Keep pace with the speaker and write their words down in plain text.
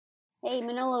Hey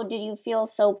Manolo, did you feel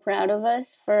so proud of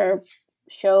us for our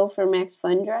show for Max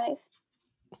Fun Drive?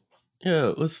 Yeah,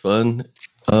 it was fun.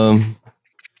 Um,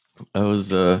 I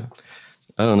was, I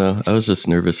don't know, I was just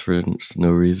nervous for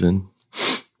no reason.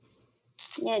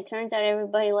 Yeah, it turns out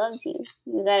everybody loves you.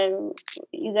 You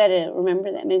gotta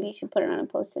remember that. Maybe you should put it on a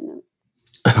post-it note.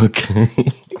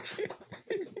 Okay,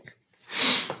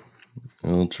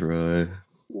 I'll try.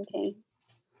 Okay.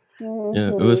 Yeah,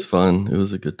 it was Hmm. fun. It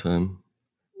was a good time.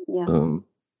 Yeah. Um,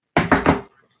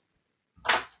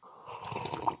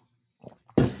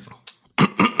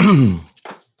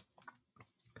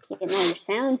 Getting all your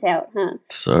sounds out, huh?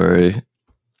 sorry,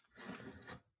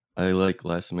 I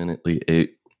last minutely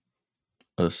ate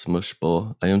a smush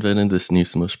bowl. I invented this new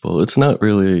smush bowl. It's not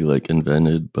really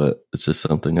invented, but it's just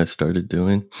something I started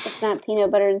doing. It's not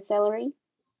peanut butter and celery.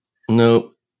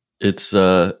 No, it's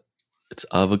it's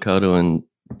avocado and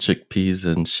chickpeas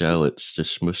and shallots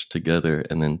just smushed together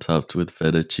and then topped with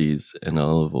feta cheese and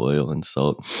olive oil and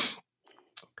salt.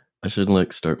 I should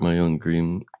start my own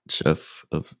green chef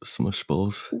of smush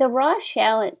bowls. The raw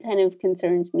shallot kind of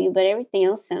concerns me, but everything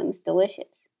else sounds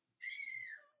delicious.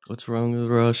 What's wrong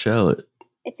with raw shallot?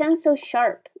 It sounds so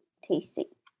sharp tasting.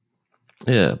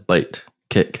 Yeah, bite,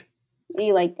 kick.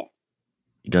 You like that?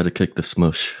 You gotta kick the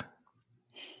smush.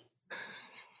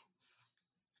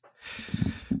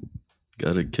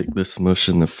 Gotta kick the smush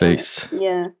in the face.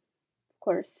 Yeah, of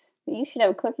course. You should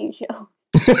have a cooking show.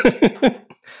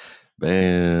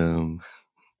 Bam.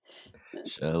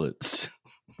 Shallots.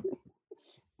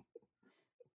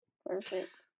 Perfect.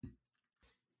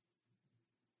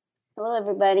 Hello,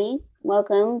 everybody.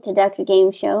 Welcome to Dr.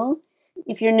 Game Show.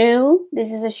 If you're new,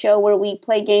 this is a show where we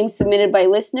play games submitted by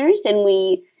listeners, and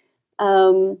we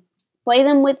play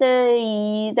them with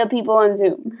the people on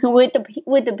Zoom. with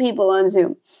the people on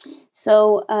Zoom.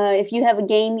 So, if you have a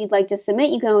game you'd like to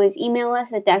submit, you can always email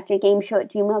us at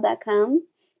drgameshow@gmail.com.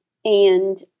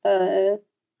 And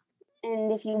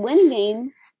if you win a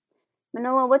game,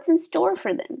 Manolo, what's in store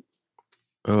for them?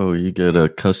 Oh, you get a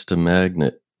custom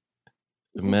magnet.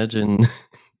 Imagine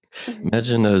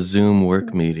a Zoom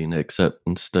work meeting, except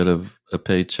instead of a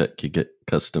paycheck, you get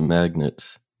custom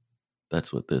magnets.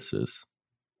 That's what this is.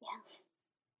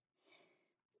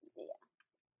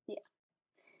 Yeah.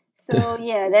 So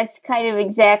yeah, that's kind of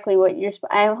exactly what you're.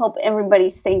 I hope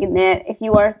everybody's thinking that. If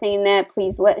you are thinking that,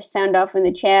 please let sound off in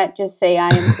the chat. Just say I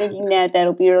am thinking that.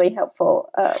 That'll be really helpful.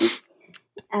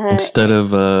 Instead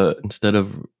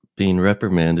of being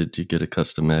reprimanded, you get a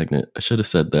custom magnet. I should have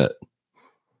said that.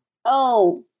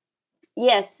 Oh,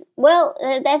 yes. Well,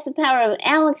 that's the power of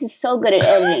Alex. Is so good at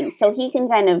editing, so he can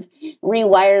kind of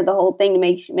rewire the whole thing to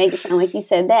make it sound like you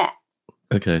said that.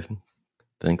 Okay,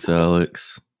 thanks,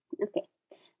 Alex. Okay.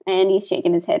 And he's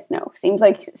shaking his head no. Seems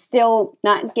like still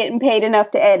not getting paid enough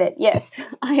to edit. Yes,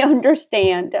 I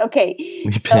understand. Okay.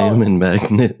 We pay him in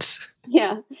magnets.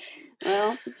 Yeah.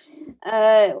 Well,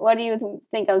 what do you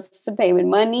think I was supposed to pay him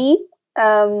in money?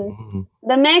 The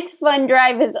Max Fun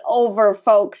Drive is over,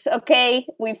 folks. Okay?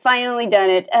 We've finally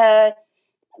done it.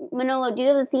 Manolo, do you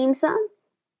have a theme song?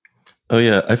 Oh,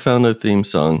 yeah. I found a theme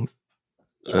song.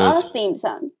 A theme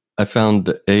song? I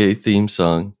found a theme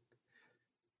song.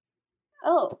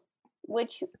 Oh,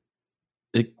 which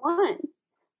one?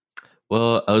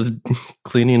 Well, I was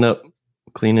cleaning up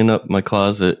my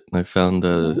closet, and I found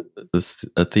a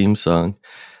theme song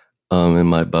in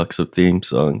my box of theme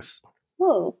songs.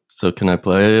 Oh. So can I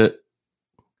play it?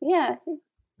 Yeah.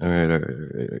 All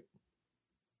right.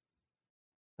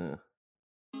 Yeah.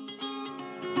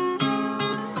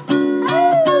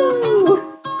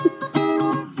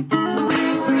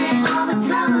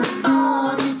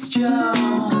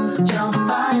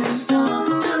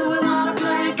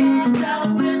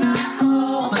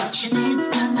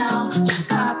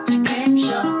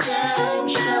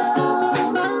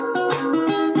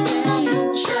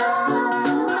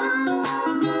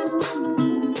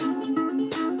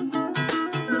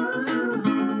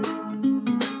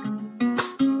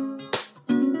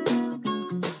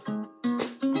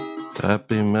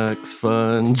 Happy Max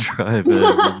Fun Drive.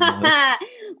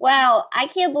 Wow, I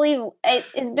can't believe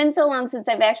it's been so long since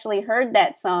I've actually heard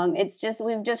that song. It's just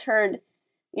we've just heard,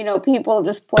 people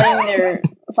just playing their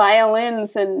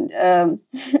violins, and it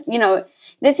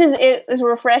was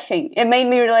refreshing. It made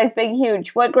me realize Big Huge.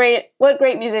 What great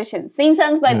musicians! Theme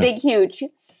songs by Big Huge.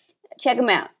 Check them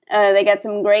out. They got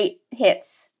some great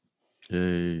hits.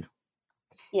 Yay!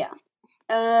 Yeah.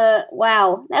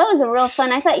 Wow, that was a real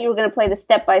fun. I thought you were going to play the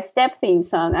Step by Step theme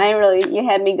song. You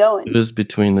had me going. It was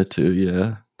between the two,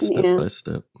 yeah. Step by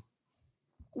step.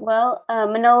 Well,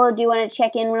 Manolo, do you want to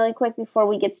check in really quick before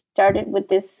we get started with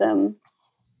this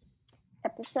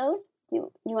episode?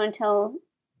 you want to tell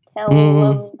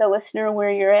Mm. the listener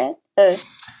where you're at?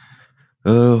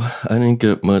 Oh, I didn't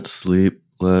get much sleep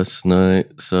last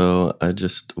night, so I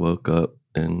just woke up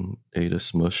and ate a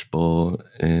smush bowl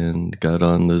and got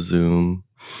on the Zoom,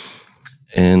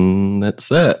 and that's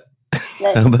that.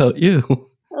 How about you?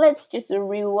 Let's just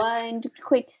rewind a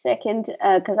quick second,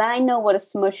 because I know what a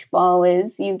smush ball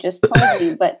is. You just told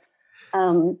me, but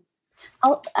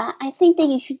I think that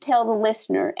you should tell the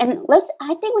listener, and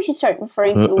I think we should start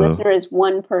referring to the listener as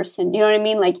one person. Do you know what I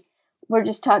mean? Like, we're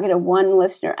just talking to one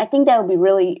listener. I think that would be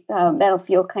really, that'll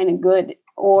feel kind of good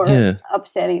or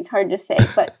upsetting. It's hard to say,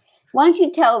 but why don't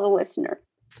you tell the listener?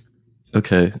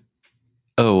 Okay.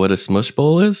 Oh, what a smush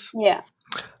bowl is? Yeah.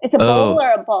 It's a bowl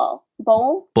or a ball?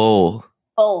 Bowl? Bowl.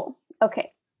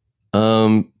 Okay.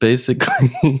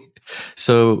 Basically,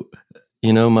 so,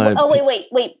 my... Oh,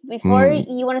 wait. Before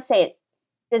you want to say it,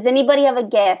 does anybody have a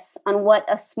guess on what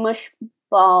a smush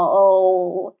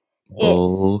ball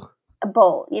is? A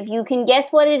bowl. If you can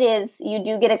guess what it is, you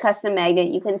do get a custom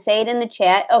magnet. You can say it in the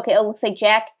chat. Okay, it looks like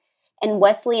Jack and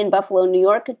Wesley in Buffalo, New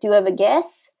York. Do you have a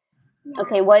guess?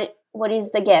 Okay, what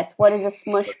is the guess? What is a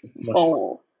smush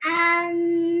bowl?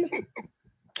 A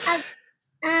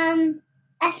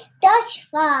stush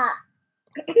ball.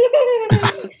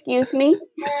 Excuse me?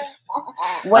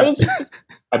 What did you?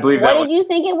 I believe what did you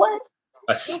think it was?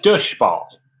 A stush ball.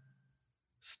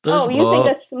 You think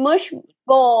a smush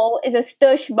bowl is a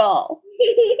stush ball?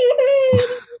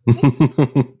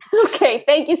 Okay,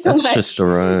 thank you so much. That's just a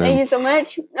rhyme. Thank you so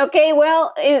much. Okay,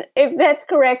 well, if that's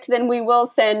correct, then we will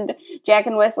send Jack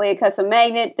and Wesley a custom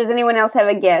magnet. Does anyone else have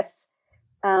a guess?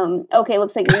 Okay,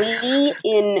 looks like Lee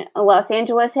in Los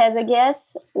Angeles has a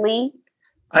guess. Lee?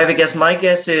 I have a guess. My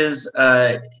guess is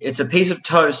it's a piece of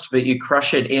toast, but you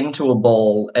crush it into a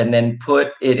ball and then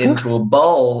put it into a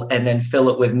bowl and then fill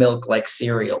it with milk like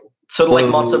cereal. Sort of like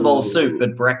matzo ball soup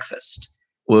at breakfast.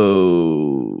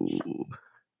 Whoa.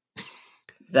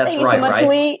 That's thank right, you so much, right?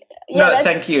 Lee. Yeah, no,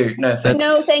 thank you. No,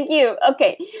 thank you.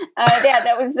 Okay. Yeah,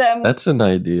 that was... That's an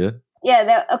idea.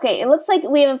 Yeah, okay. It looks like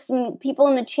we have some people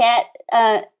in the chat.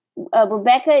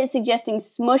 Rebecca is suggesting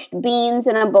smushed beans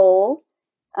in a bowl.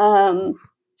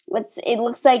 It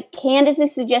looks like Candace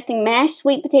is suggesting mashed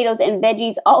sweet potatoes and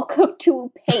veggies all cooked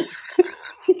to paste.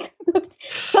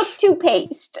 cooked to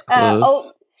paste.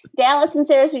 Dallas and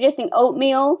Sarah suggesting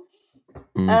oatmeal.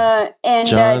 And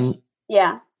John,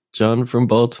 yeah. John from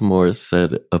Baltimore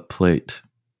said a plate.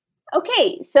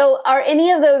 Okay, so are any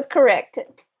of those correct?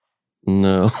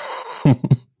 No.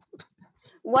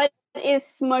 What is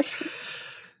smush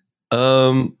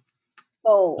bowl?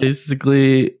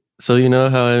 Basically, so you know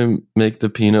how I make the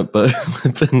peanut butter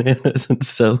with bananas and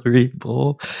celery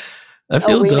bowl? I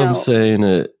feel dumb saying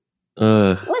it.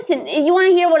 Listen, you want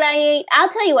to hear what I ate? I'll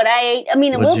tell you what I ate. I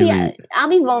mean, I'll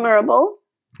be vulnerable.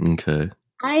 Okay.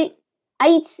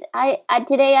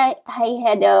 Today I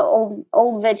had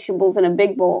old vegetables in a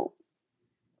big bowl.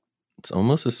 It's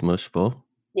almost a smush bowl.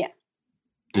 Yeah.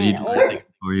 Did you do anything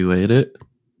before you ate it?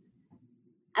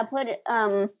 I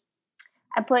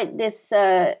put this.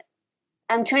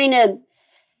 I'm trying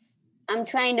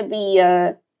to be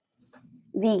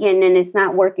vegan, and it's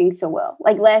not working so well.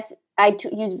 Like I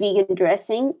used vegan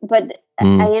dressing, but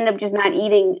I end up just not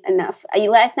eating enough.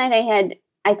 Last night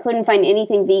I couldn't find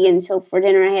anything vegan, so for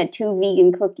dinner I had 2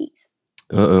 vegan cookies.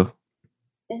 Uh-oh.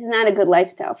 This is not a good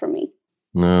lifestyle for me.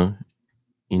 No,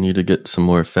 you need to get some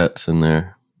more fats in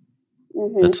there.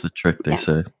 Mm-hmm. That's the trick, they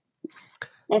say.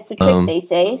 That's the trick, they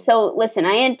say. So, listen,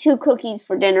 I had 2 cookies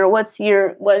for dinner. What?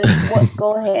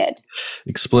 Go ahead.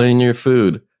 Explain your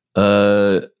food.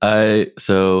 So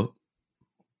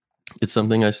it's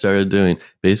something I started doing.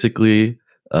 Basically,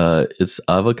 it's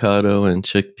avocado and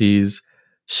chickpeas,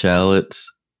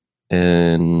 shallots,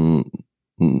 and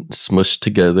smushed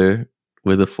together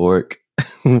with a fork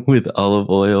with olive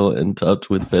oil and topped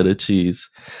with feta cheese.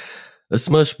 A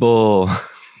smush bowl.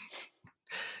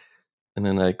 And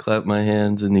then I clap my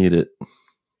hands and eat it.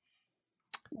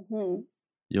 Mm-hmm.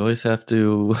 You always have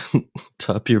to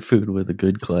top your food with a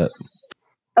good clap.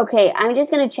 Okay, I'm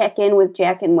just going to check in with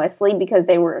Jack and Wesley because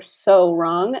they were so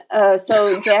wrong.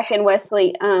 So Jack and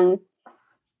Wesley,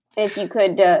 if you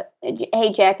could,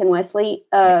 hey Jack and Wesley,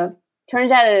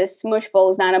 turns out a smush bowl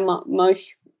is not a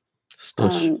mush.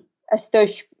 Stush. A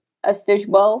stush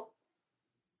bowl.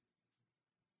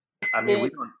 I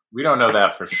mean, we don't know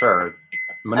that for sure.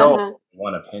 Manoa,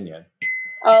 one opinion.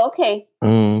 Oh, okay.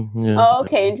 Yeah. Oh,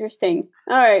 okay, interesting.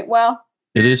 All right, well.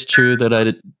 It is true that I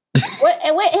did.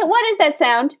 What is that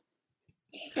sound?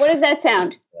 What is that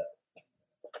sound?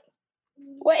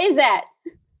 What is that?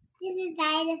 It's a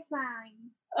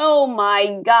xylophone. Oh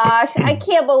my gosh. I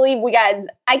can't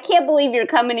believe you're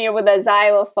coming here with a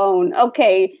xylophone.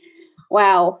 Okay.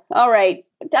 Wow. All right.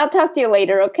 I'll talk to you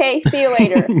later, okay? See you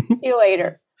later. See you later.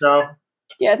 Let's go.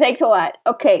 Yeah, thanks a lot.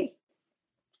 Okay.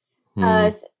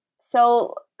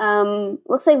 So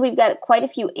looks like we've got quite a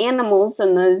few animals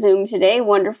in the Zoom today.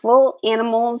 Wonderful.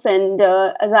 Animals and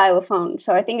a xylophone.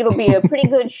 So I think it'll be a pretty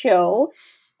good show.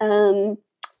 Well,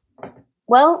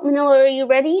 Manolo, are you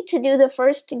ready to do the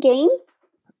first game?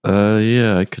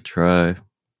 Yeah, I could try.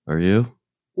 Are you?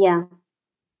 Yeah,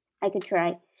 I could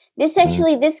try. This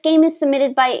game is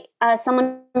submitted by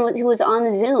someone who was on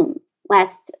the Zoom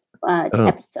last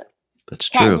episode. That's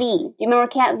Cat true. V. Do you remember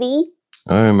Cat V?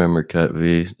 I remember Cat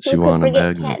V. She won a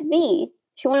magnet. Cat V.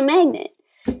 She won a magnet.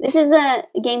 This is a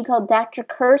game called Dr.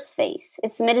 Curseface.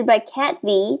 It's submitted by Cat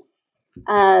V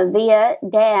via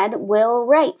Dad Will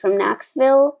Wright from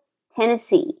Knoxville,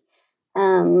 Tennessee.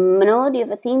 Manolo, do you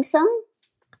have a theme song?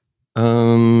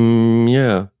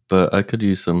 Yeah, but I could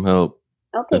use some help.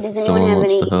 Okay, does anyone have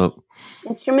any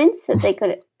instruments that they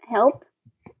could help?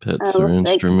 Pets or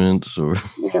instruments or...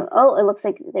 Oh, it looks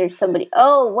like there's somebody.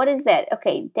 Oh, what is that?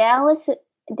 Okay, Dallas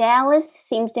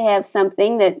seems to have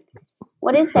something that...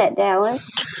 What is that, Dallas?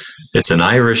 It's an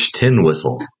Irish tin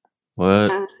whistle.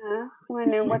 What? Uh-huh. I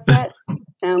wonder what's that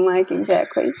sound like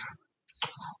exactly.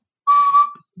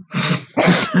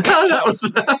 That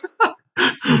was...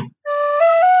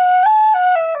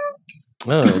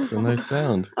 Oh, it's a nice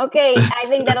sound. Okay, I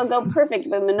think that'll go perfect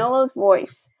with Manolo's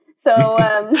voice. So,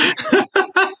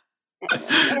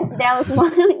 Dallas, why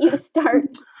don't you start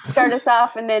us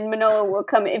off, and then Manolo will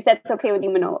come, if that's okay with you,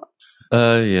 Manolo.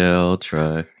 Yeah, I'll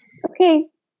try. Okay.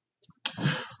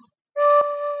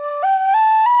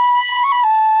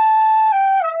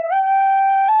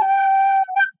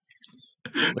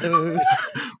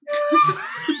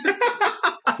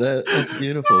 That's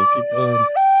beautiful. Keep going.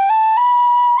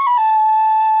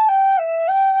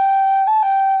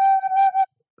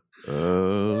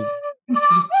 Oh,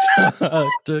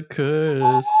 Dr.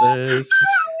 Curseface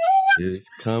is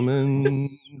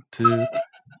coming to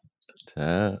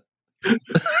town.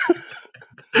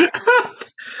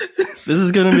 This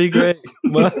is gonna be great.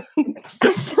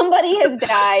 Somebody has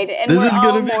died, and this we're is all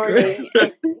gonna be mourning.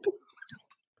 great.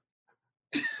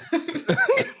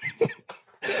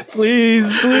 Please,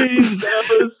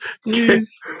 Dallas, please.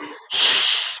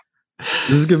 This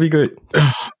is gonna be great.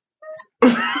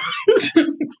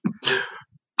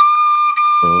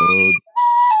 Oh,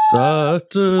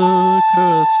 Dr.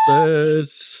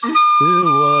 Curseface, he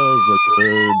was a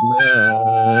good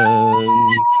man.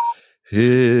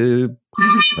 He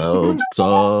helped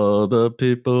all the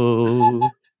people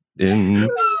in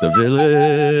the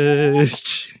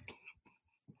village.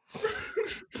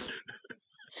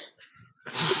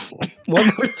 One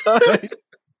more time.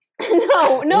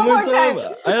 No more time.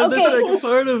 I have the second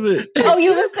part of it. Oh,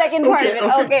 you have the second part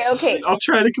of it. Okay. I'll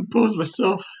try to compose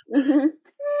myself. Mm-hmm.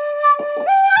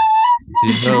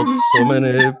 He helped so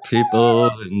many people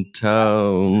in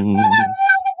town,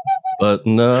 but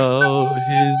now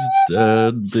he's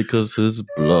dead because his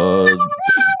blood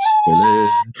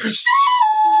village.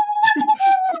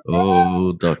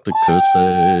 Oh, Dr.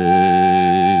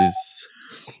 Curseface.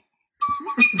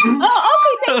 Oh,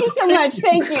 okay. Thank you so much.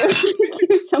 Thank you. Thank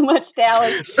you so much,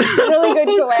 Dallas. Really good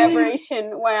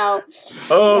collaboration. Wow.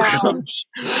 Oh, gosh.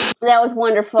 That was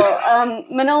wonderful.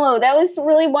 Manolo, that was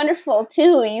really wonderful,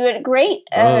 too. You had great...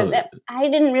 I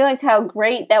didn't realize how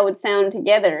great that would sound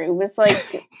together. It was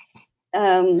like...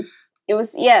 so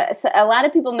a lot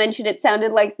of people mentioned it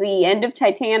sounded like the end of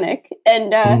Titanic.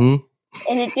 And...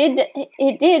 And it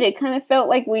did. It kind of felt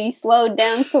like we slowed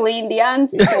down Celine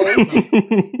Dion's voice,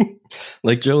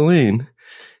 like Jolene.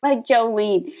 Did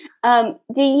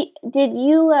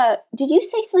you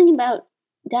say something about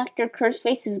Dr.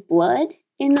 Curseface's blood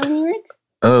in the lyrics?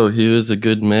 Oh, he was a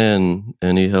good man,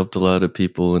 and he helped a lot of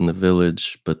people in the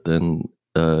village. But then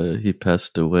he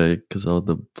passed away because all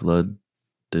the blood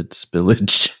did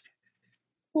spillage.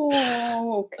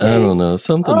 Oh, okay. I don't know,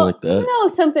 something like that. No,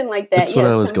 something like that. That's what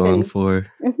I was going for.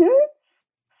 Mm-hmm.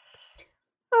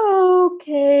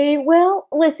 Okay, well,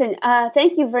 listen,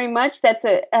 thank you very much. That's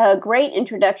a great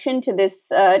introduction to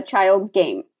this child's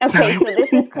game. Okay, so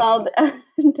this is called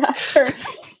Dr.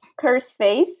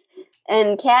 Curseface,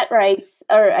 and Cat writes,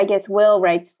 or I guess Will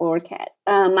writes for Cat.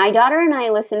 My daughter and I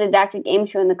listened to Dr. Game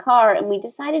Show in the car, and we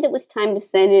decided it was time to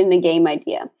send in a game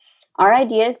idea. Our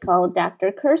idea is called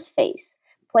Dr. Curseface.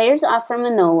 Players offer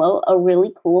Manolo a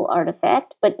really cool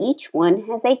artifact, but each one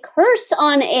has a curse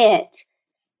on it.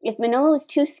 If Manolo is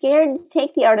too scared to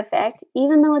take the artifact,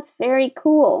 even though it's very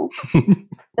cool,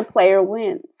 the player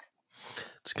wins.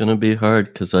 It's gonna be hard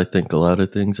because I think a lot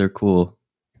of things are cool.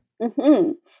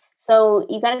 Mm-hmm. So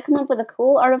you got to come up with a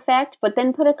cool artifact, but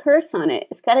then put a curse on it.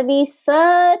 It's got to be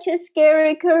such a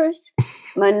scary curse.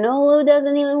 Manolo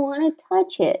doesn't even want to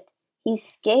touch it. He's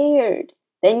scared.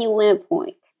 Then you win a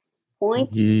point.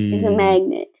 Point is a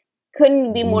magnet.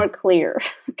 Couldn't be more clear.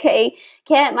 Okay,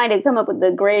 Cat might have come up with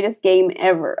the greatest game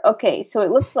ever. Okay, so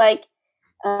it looks like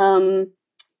I'm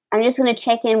just going to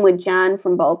check in with John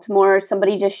from Baltimore.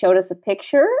 Somebody just showed us a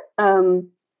picture. Are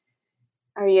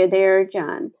you there,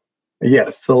 John?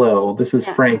 Yes, hello. This is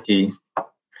Yeah. Frankie.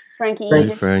 Frankie, Hey, you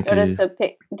just showed us a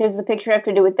Does the picture have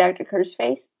to do with Dr. Kerr's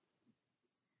face?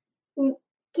 Can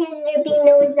there be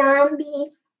no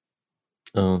zombies?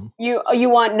 You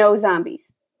want no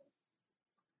zombies?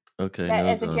 Okay. That,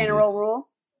 no as a general rule?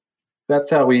 That's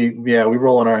how we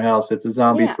roll in our house. It's a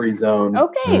zombie-free zone.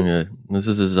 Okay. Okay. This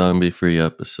is a zombie-free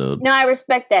episode. No, I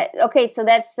respect that. Okay, so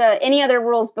that's any other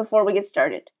rules before we get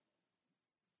started?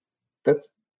 That's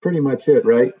pretty much it,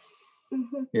 right?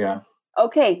 Mm-hmm. Yeah.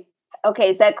 Okay,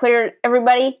 is that clear,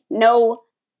 everybody? No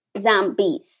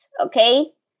zombies,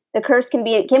 okay? The curse can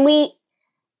be... Can we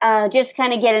just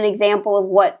kind of get an example of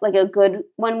what like a good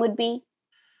one would be?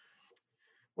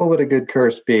 What would a good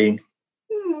curse be?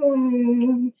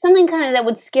 Something kind of that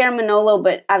would scare Manolo,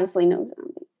 but obviously no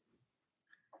zombie.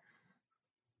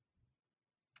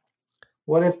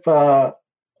 What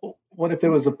if it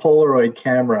was a Polaroid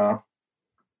camera,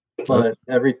 but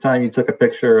every time you took a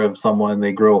picture of someone,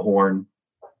 they grew a horn?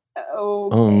 Okay.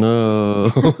 Oh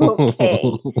no.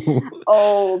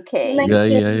 Okay.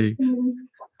 Yay.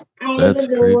 That's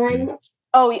creepy.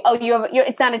 Oh, you have.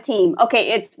 It's not a team.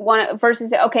 Okay, it's one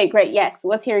versus. Okay, great. Yes,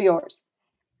 let's hear yours.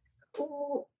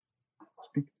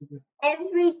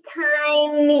 Every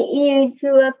time you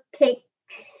drew a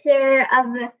picture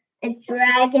of a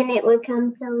dragon, it would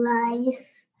come to life.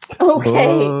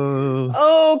 Okay.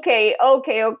 Whoa. Okay.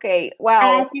 I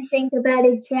Wow. have to think about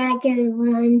a dragon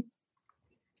one.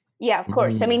 Yeah, of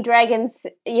course. I mean, dragons.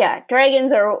 Yeah,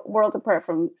 dragons are worlds apart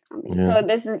from zombies. Yeah. So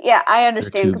this is. Yeah, I They're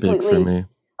understand too big completely. for me.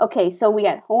 Okay, so we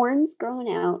got horns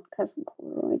growing out because of the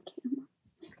Polaroid camera,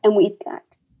 and we've got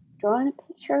drawing a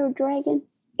picture of a dragon.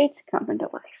 It's coming to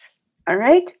life. All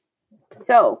right.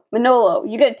 So Manolo,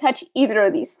 you gonna touch either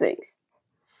of these things?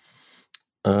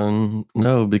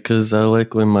 No, because I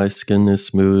like when my skin is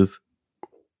smooth,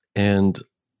 and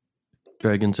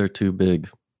dragons are too big.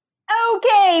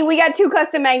 Okay, we got 2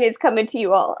 custom magnets coming to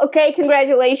you all. Okay,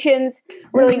 congratulations.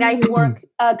 Really nice work.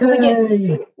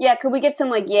 Could we get some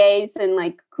like yays and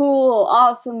like cool,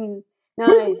 awesome,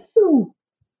 nice.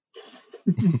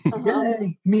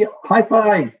 Yay! Me high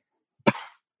five.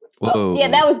 Whoa. Yeah,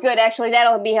 that was good actually.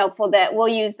 That'll be helpful. That we'll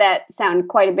use that sound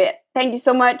quite a bit. Thank you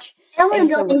so much. I want Thank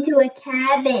to you go so much. into a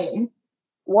cabin.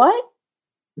 What?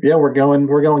 Yeah, we're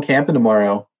going camping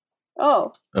tomorrow.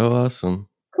 Oh, Oh, awesome.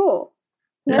 cool.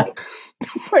 That's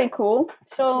pretty cool.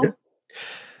 So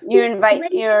you're you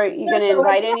gonna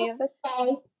invite any of us?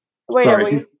 Okay. Wait, Sorry,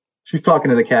 are we? she's talking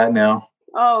to the cat now.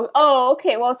 Oh,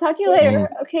 okay. Well, I'll talk to you later.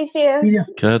 Okay, see ya. Yeah.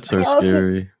 Cats are Okay.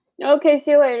 scary. Okay,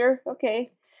 see you later.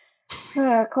 Okay.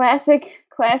 Classic.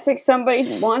 Somebody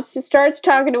starts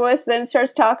talking to us, then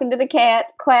starts talking to the cat.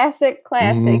 Classic.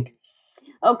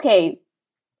 Okay.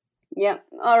 Yep.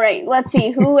 All right. Let's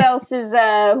see who else is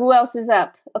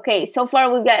up. Okay. So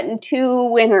far, we've gotten 2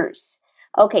 winners.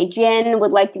 Okay. Jen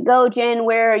would like to go. Jen,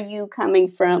 where are you coming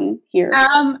from here?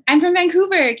 I'm from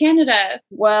Vancouver, Canada.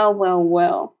 Well.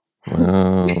 Wow.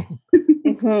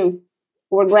 Mm-hmm.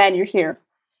 We're glad you're here.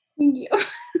 Thank you.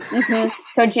 Mm-hmm.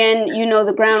 So, Jen, you know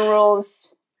the ground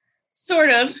rules. Sort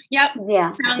of. Yep.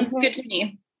 Yeah. Sounds good to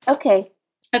me. Okay.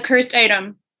 A cursed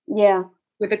item Yeah.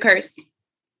 with a curse,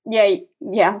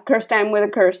 Yeah. Curse time with a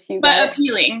curse. You got but it.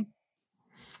 appealing.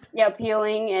 Yeah,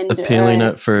 appealing and Appealing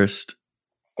at first.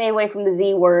 stay away from the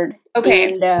Z word.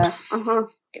 Okay. And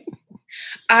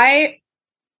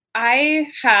I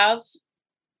have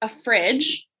a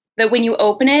fridge that when you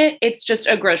open it, it's just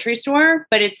a grocery store,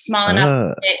 but it's small enough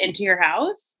to fit into your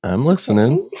house. I'm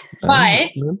listening. But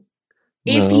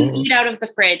if you No. eat out of the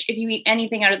fridge, if you eat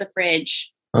anything out of the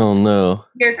fridge, Oh no.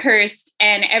 you're cursed.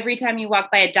 And every time you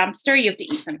walk by a dumpster, you have to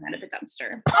eat something out of the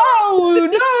dumpster.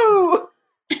 Oh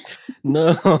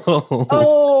No.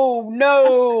 Oh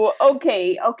no.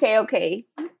 Okay.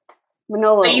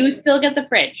 Manolo. But you still get the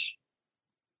fridge.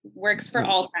 Works for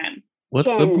all time.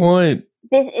 What's the Jen. point?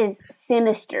 This is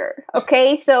sinister.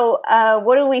 Okay, so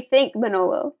what do we think,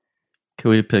 Manolo?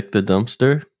 Can we pick the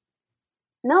dumpster?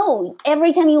 No,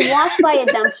 every time you walk by a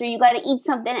dumpster, you got to eat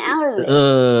something out of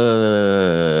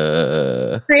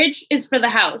it. Fridge is for the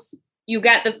house. You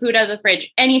get the food out of the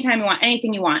fridge anytime you want,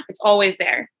 anything you want. It's always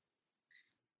there.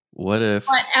 what if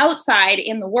But outside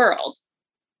in the world,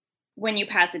 when you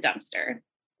pass a dumpster,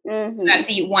 Mhm. you have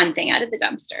to eat one thing out of the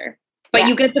dumpster. But Yeah.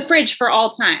 you get the fridge for all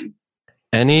time.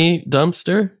 any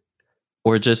dumpster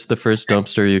or just the first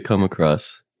dumpster you come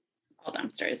across? All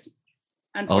dumpsters.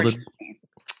 All the Unfortunately.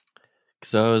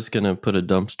 Because I was going to put a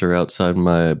dumpster outside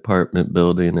my apartment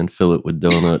building and fill it with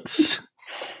donuts.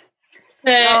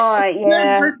 Oh,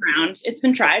 yeah. Workaround. It's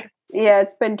been tried. Yeah,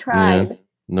 it's been tried.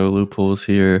 No loopholes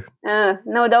here. No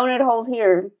donut holes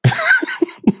here.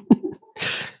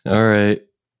 All right.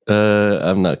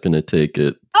 I'm not going to take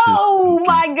it. Oh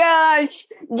my gosh.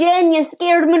 Jen, you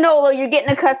scared Manolo. You're getting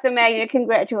a custom magnet.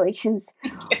 Congratulations.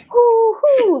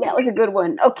 Woo-hoo, that was a good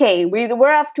one. Okay,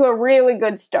 we're off to a really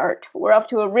good start.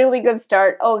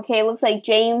 Okay, looks like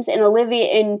James and Olivia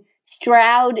in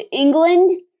Stroud,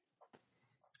 England.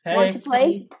 Want to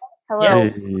play? Hello.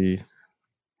 Hey.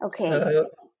 Okay. So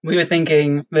we were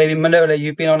thinking maybe Manolo,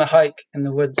 you've been on a hike in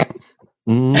the woods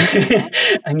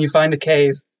and you find a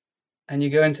cave and you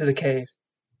go into the cave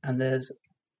and there's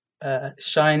a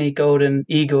shiny golden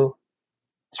eagle.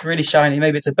 It's really shiny.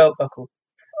 Maybe it's a belt buckle.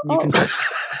 You can touch it.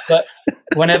 But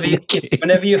whenever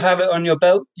you have it on your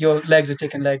belt, your legs are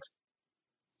chicken legs.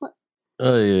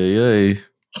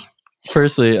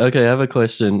 Firstly, okay, I have a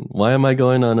question. Why am I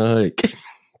going on a hike?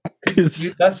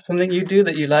 That's something you do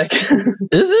that you like. Is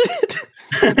it?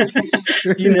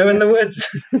 In the woods.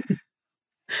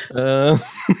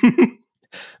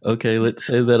 Okay, let's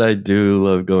say that I do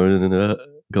love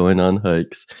going on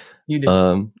hikes. You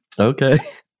do. Okay.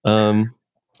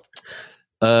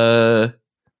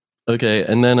 Okay,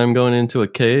 and then I'm going into a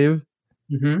cave,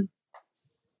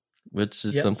 which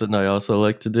is something I also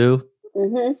like to do.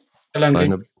 Find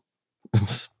a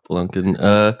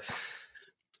spelunking.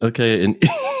 Okay, an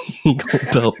eagle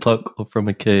belt buckle from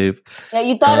a cave. Yeah,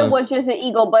 you thought it was just an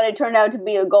eagle, but it turned out to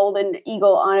be a golden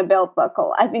eagle on a belt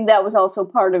buckle. I think that was also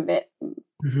part of it.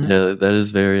 Yeah, that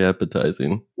is very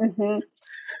appetizing. But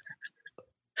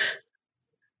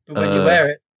when you wear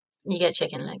it, you get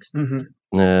chicken legs.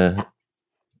 Yeah,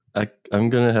 I'm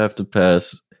gonna have to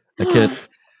pass. I can't.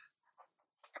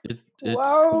 It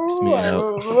spooks me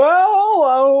out.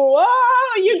 Whoa!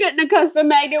 You're getting a custom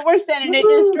magnet. We're sending it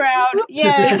to Stroud.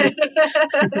 Yeah.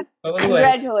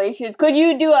 Congratulations. Could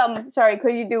you do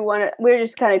could you do one? We're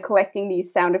just kind of collecting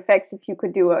these sound effects. If you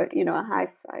could do a high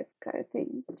five kind of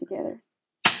thing together.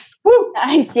 Woo!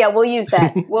 Nice. Yeah, we'll use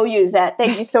that.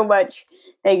 Thank you so much.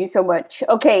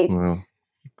 Okay. Well,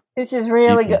 this is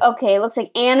really good. Okay, it looks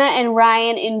like Anna and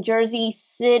Ryan in Jersey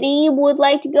City would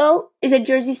like to go. Is it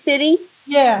Jersey City?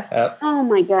 Yeah. Oh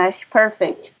my gosh,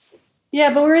 perfect.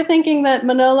 Yeah, but we were thinking that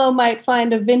Manolo might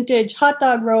find a vintage hot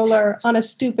dog roller on a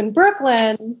stoop in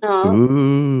Brooklyn.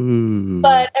 Ooh.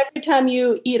 But every time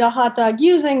you eat a hot dog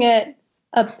using it,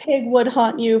 a pig would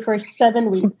haunt you for 7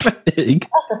 weeks. Pig?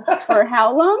 For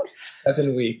how long?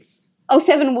 7 weeks. Oh,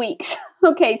 7 weeks.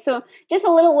 Okay, so just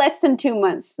a little less than 2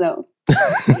 months, though. A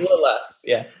little less,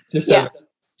 yeah. Just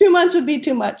 2 months would be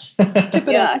too much. Tip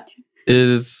it up.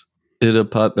 Is it a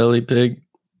potbelly pig?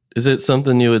 Is it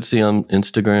something you would see on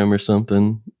Instagram or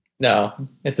something? No,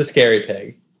 it's a scary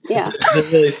pig. Yeah. It's a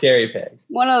really scary pig.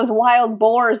 One of those wild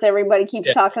boars everybody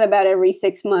keeps talking about every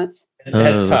 6 months. It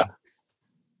has tusks.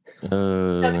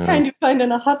 The kind you find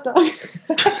in a hot dog.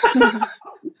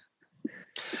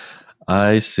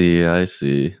 I see.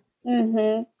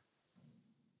 Mm-hmm.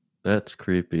 That's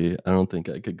creepy. I don't think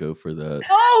I could go for that.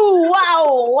 Oh,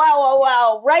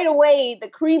 wow. Right away, the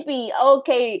creepy.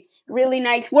 Okay, really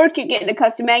nice work. You're getting a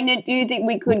custom magnet. Do you think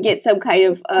we could get some kind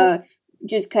of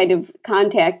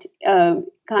contact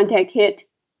hit?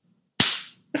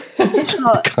 It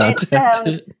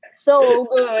sounds so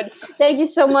good. Thank you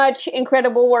so much.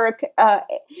 Incredible work.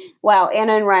 Wow,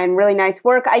 Anna and Ryan, really nice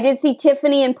work. I did see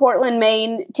Tiffany in Portland,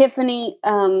 Maine. Tiffany,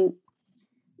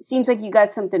 seems like you got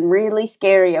something really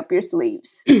scary up your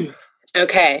sleeves.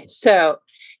 Okay, so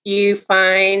you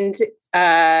find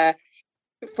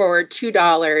for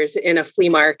 $2 in a flea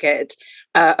market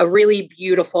a really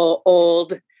beautiful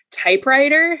old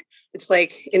typewriter. It's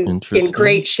like in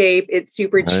great shape. It's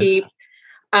super cheap.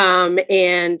 But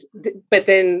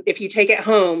then if you take it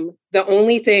home, the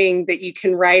only thing that you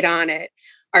can write on it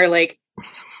are like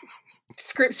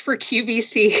scripts for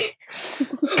QVC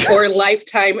or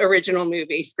Lifetime original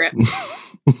movie scripts.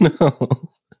 No,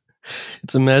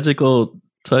 it's a magical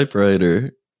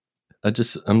typewriter.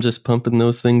 I'm just pumping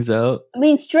those things out. I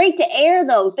mean, straight to air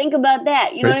though. Think about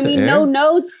that. You know what I mean? No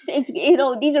notes. It's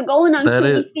these are going on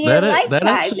QVC and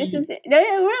Lifetime. This is a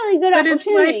really good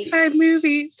opportunity. It's Lifetime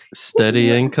movies.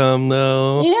 Steady income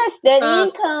though. Yeah, steady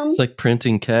income. It's like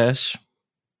printing cash.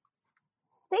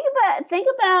 Think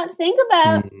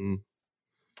about.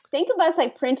 Think about it's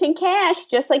like printing cash,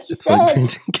 just like you It's said. like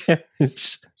printing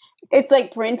cash. It's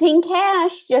like printing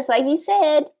cash, just like you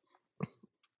said.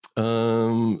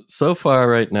 So far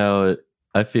right now,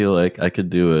 I feel like I could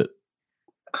do it.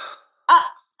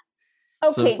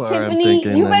 Okay, So far, I'm Tiffany,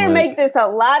 thinking you I'm better like- make this a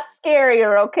lot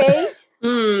scarier, okay?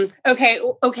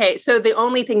 Okay. So the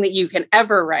only thing that you can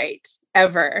ever write,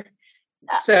 ever.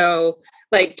 So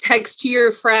like text to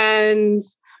your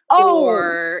friends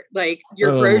or like your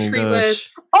Oh my grocery gosh.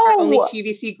 lists are only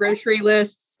QVC grocery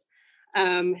lists.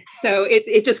 So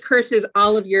it just curses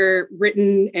all of your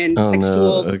written and Oh, no.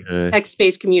 textual Okay.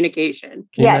 text-based communication.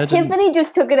 Can you Yeah, imagine- Tiffany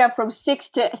just took it up from 6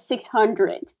 to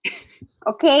 600.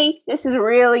 Okay? This is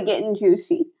really getting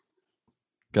juicy.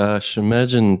 Gosh,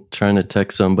 imagine trying to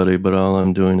text somebody, but all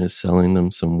I'm doing is selling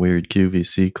them some weird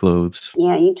QVC clothes.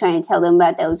 Yeah, you trying to tell them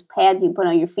about those pads you put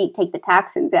on your feet, take the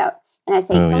toxins out. And I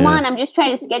say, Oh, come yeah. on, I'm just trying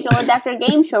to schedule a Dr.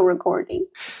 Game Show recording.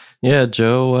 Yeah,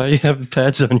 Joe, why you have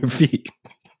pads on your feet?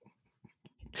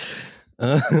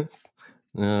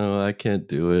 No, I can't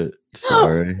do it.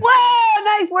 Sorry. Wow,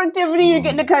 nice work, Tiffany. You're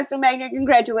getting a custom magnet.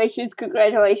 Congratulations.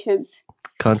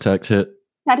 Contact hit.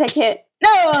 Contact hit.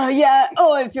 Oh, yeah.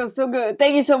 Oh, it feels so good.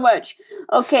 Thank you so much.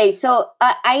 Okay, so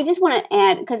I just want to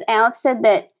add, because Alex said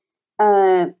that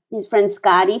his friend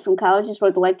Scotty from college just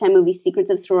wrote the Lifetime movie Secrets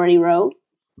of Sorority Row.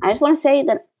 I just want to say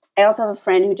that I also have a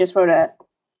friend who just wrote a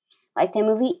Lifetime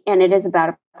movie, and it is about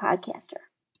a podcaster.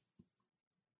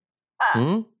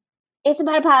 It's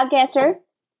about a podcaster.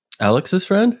 Alex's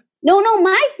friend? No,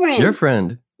 my friend. Your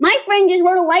friend. My friend just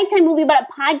wrote a Lifetime movie about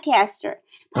a podcaster.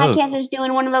 Oh. Podcaster's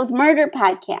doing one of those murder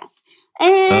podcasts.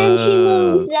 And she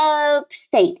moves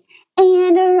upstate.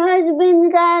 And her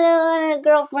husband got a lot of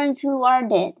girlfriends who are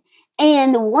dead.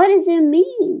 And what does it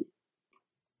mean?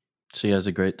 She has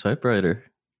a great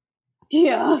typewriter.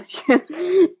 Yeah.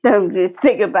 Don't just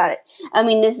think about it. I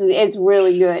mean, it's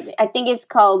really good. I think it's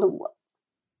called...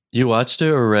 You watched it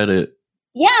or read it?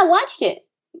 Yeah, I watched it.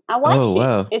 Oh,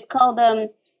 wow. It's called the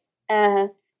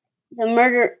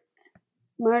murder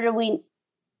we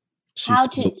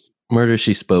Murder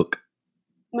She Spoke.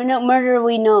 murder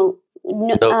we know.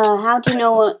 No, how to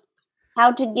know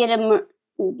how to get a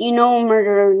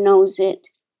murderer knows it.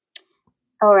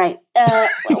 All right,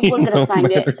 we're gonna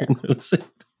find it. Knows it.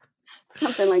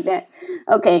 Something like that.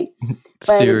 Okay,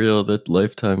 but Serial, the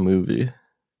Lifetime movie.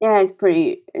 yeah, it's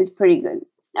pretty good.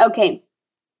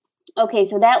 Okay,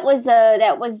 so that was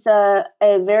a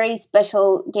very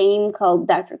special game called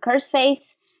Dr.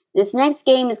 Curseface. This next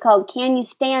game is called Can You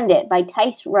Stand It by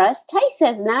Tice Rust. Tice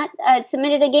has not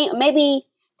submitted a game. Maybe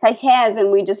Tice has and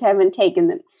we just haven't taken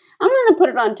them. I'm going to put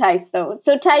it on Tice though.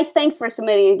 So Tice, thanks for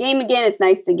submitting a game again. It's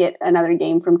nice to get another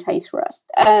game from Tice Rust.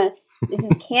 This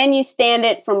is Can You Stand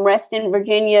It from Reston,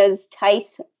 Virginia's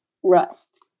Tice Rust.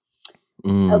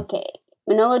 Okay.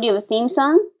 Manolo, do you have a theme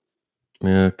song?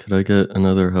 Yeah, could I get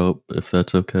another help if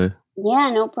that's okay?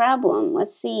 Yeah, no problem.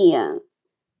 Let's see.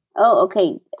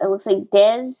 Okay. It looks like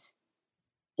Des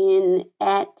in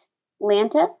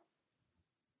Atlanta.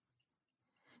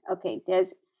 Okay,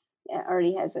 Des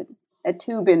already has a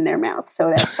tube in their mouth, so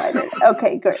that's why they're...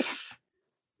 Okay, great.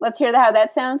 Let's hear how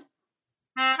that sounds.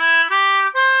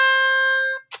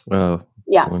 Oh,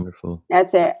 yeah. Wonderful.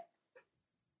 That's it.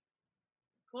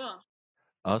 Cool.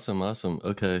 Awesome.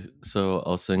 Okay, so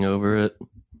I'll sing over it.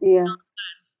 Yeah.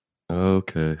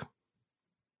 Okay.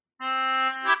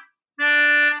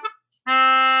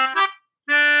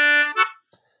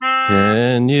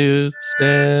 Can you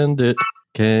stand it?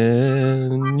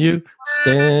 Can you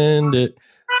stand it?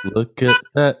 Look at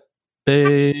that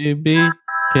baby.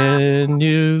 Can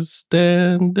you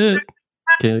stand it?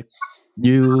 Can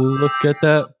you look at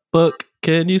that book?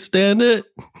 Can you stand it?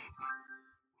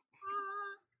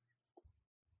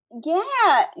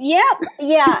 Yeah. Yep.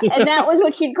 Yeah. And that was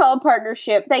what you'd call a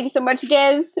partnership. Thank you so much,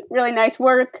 Des. Really nice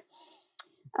work.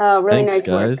 Really Thanks, nice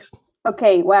guys. work.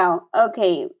 Okay. Wow.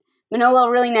 Okay. Manolo,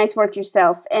 really nice work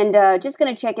yourself. And just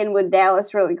going to check in with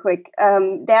Dallas really quick.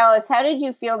 Dallas, how did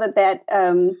you feel that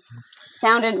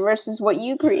sounded versus what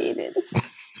you created?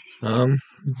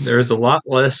 There's a lot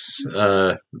less,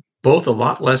 both a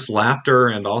lot less laughter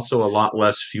and also a lot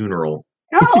less funeral.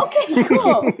 Oh, okay,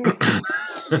 cool.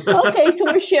 Okay, so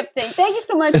we're shifting. Thank you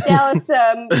so much, Dallas.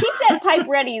 Keep that pipe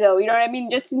ready, though. You know what I mean,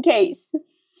 just in case.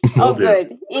 Oh,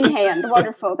 good. In hand.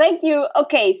 Wonderful. Thank you.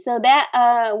 Okay, so that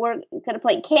we're going to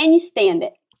play Can You Stand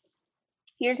It?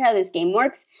 Here's how this game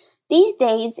works. These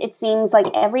days, it seems like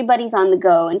everybody's on the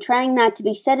go and trying not to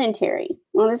be sedentary.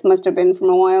 Well, this must have been from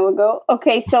a while ago.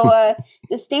 Okay, so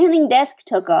the standing desk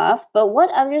took off, but what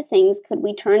other things could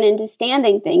we turn into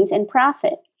standing things and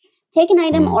profit? Take an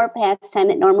item or pastime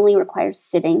that normally requires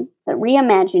sitting, but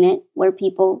reimagine it where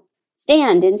people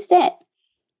stand instead.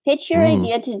 Pitch your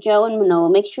idea to Joe and Manolo.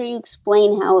 Make sure you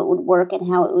explain how it would work and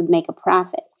how it would make a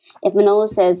profit. If Manolo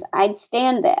says, I'd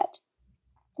stand that,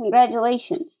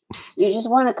 congratulations. You just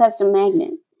won a custom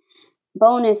magnet.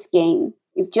 Bonus game.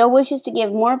 If Joe wishes to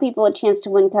give more people a chance to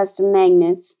win custom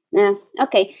magnets.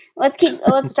 Okay. Let's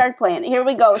start playing. Here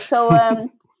we go. So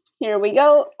here we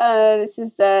go. This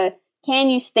is Can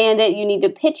You Stand It? You need to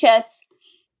pitch us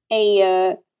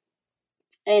a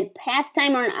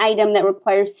pastime or an item that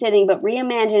requires sitting, but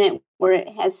reimagine it where it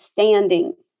has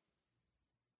standing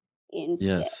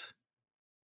instead. Yes.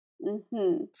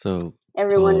 Mm-hmm. So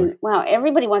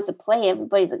everybody wants to play.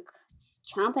 Everybody's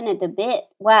chomping at the bit.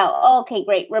 Wow. Okay,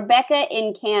 great. Rebecca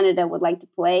in Canada would like to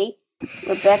play.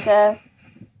 Rebecca,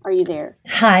 are you there?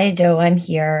 Hi, Joe. I'm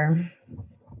here.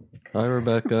 Hi,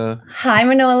 Rebecca. Hi,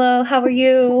 Manolo. How are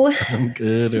you? I'm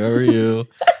good. How are you?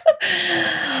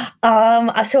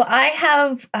 So I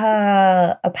have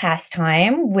a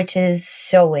pastime, which is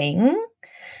sewing.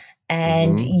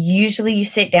 And usually you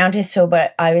sit down to sew,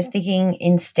 but I was thinking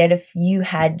instead if you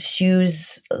had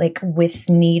shoes like with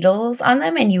needles on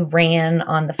them and you ran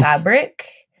on the fabric.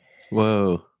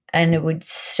 Whoa. And it would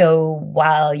sew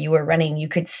while you were running. You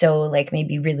could sew like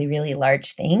maybe really, really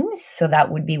large things. So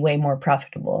that would be way more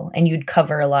profitable. And you'd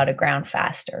cover a lot of ground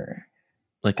faster.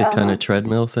 Like a kind of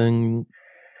treadmill thing?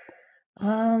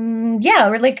 Yeah,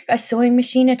 or like a sewing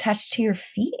machine attached to your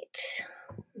feet.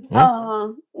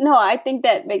 No, I think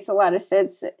that makes a lot of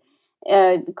sense.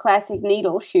 The classic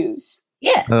needle shoes.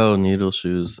 Yeah. Oh, needle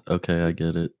shoes. Okay, I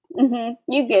get it. Mm-hmm.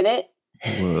 You get it.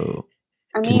 Whoa.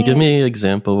 Can you give me an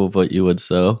example of what you would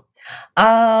sew?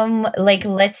 Like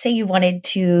let's say you wanted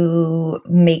to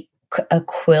make a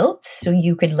quilt, so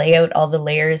you could lay out all the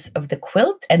layers of the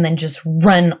quilt and then just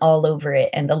run all over it,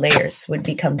 and the layers would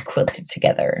become quilted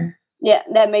together. Yeah,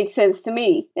 that makes sense to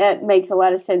me. That makes a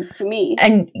lot of sense to me.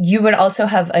 And you would also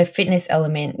have a fitness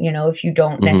element, if you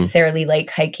don't necessarily like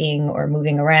hiking or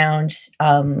moving around,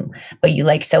 but you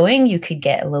like sewing, you could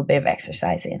get a little bit of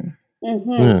exercise in.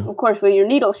 Mm-hmm. Yeah. Of course, with your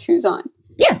needle shoes on.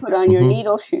 Yeah. Put on your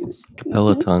needle shoes.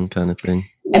 Peloton kind of thing.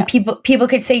 And people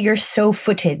could say you're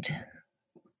so-footed.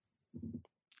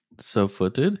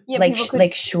 So-footed? Yeah,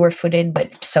 like sure-footed,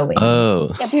 but sewing.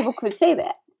 Oh. Yeah, people could say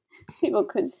that. People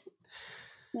could...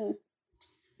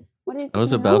 I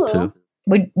was about to.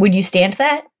 Would you stand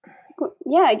that?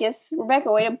 Yeah, I guess.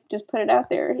 Rebecca, way to just put it out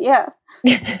there. Yeah.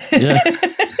 Yeah.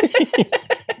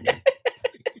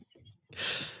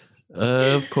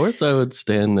 Of course I would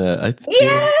stand that.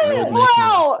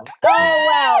 Wow!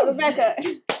 Oh, wow, Rebecca.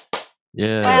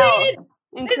 Yeah. Wow.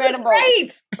 Incredible.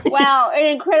 Great. Wow, an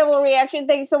incredible reaction.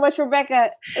 Thank you so much,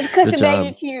 Rebecca. It's custom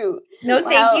magnet to you. No,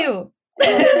 thank you.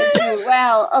 Thank you.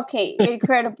 Wow. Okay.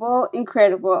 Incredible.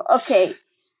 Okay.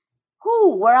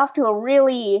 We're off to a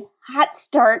really hot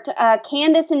start.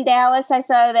 Candace in Dallas, I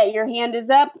saw that your hand is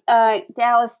up.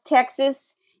 Dallas,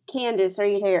 Texas. Candace, are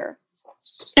you there?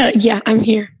 Yeah, I'm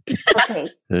here. Okay.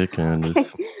 Hey,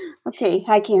 Candace. Okay.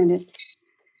 Hi, Candace.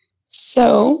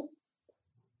 So,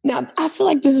 now I feel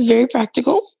like this is very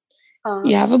practical.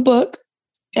 You have a book,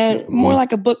 and more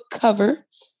like a book cover,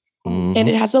 and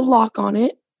it has a lock on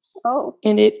it. Oh.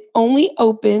 And it only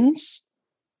opens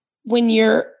when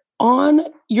you're on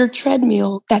your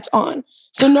treadmill that's on.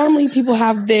 So normally people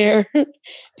have their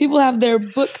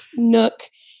book nook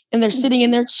and they're sitting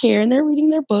in their chair and they're reading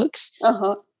their books.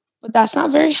 Uh-huh. But that's not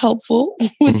very helpful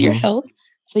with your health.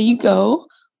 So you go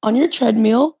on your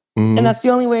treadmill and that's the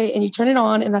only way, and you turn it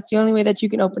on, and that's the only way that you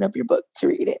can open up your book to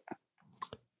read it.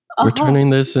 We're turning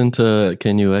this into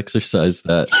Can You Exercise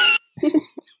That?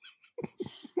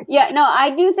 Yeah, no,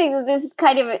 I do think that this is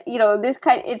kind of,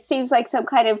 it seems like some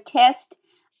kind of test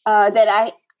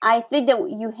that I think that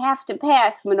you have to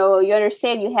pass, Manolo. You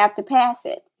understand you have to pass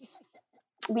it.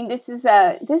 I mean, this is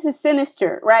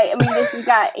sinister, right? I mean, this has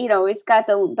got, it's got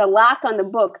the lock on the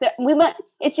book.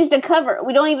 It's just a cover.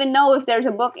 We don't even know if there's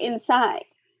a book inside.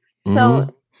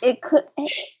 So it could...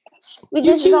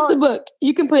 You choose the book.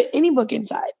 You can put any book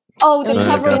inside. Oh, the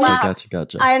cover locks.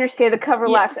 Gotcha. I understand the cover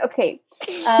locks. Okay.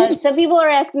 Some people are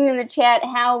asking in the chat,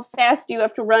 how fast do you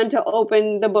have to run to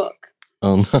open the book?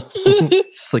 Oh, no.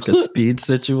 It's like a speed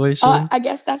situation. I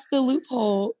guess that's the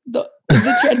loophole. The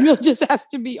treadmill just has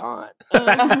to be on.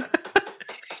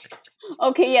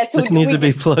 Okay, yes. This needs to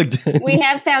be plugged in. We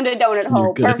have found a donut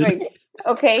hole. Perfect.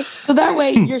 Okay. So that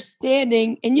way you're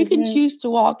standing, and you can choose to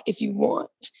walk if you want.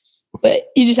 But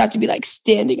you just have to be like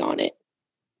standing on it.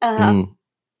 Uh-huh.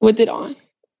 With it on.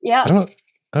 Yeah.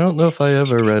 I don't know if I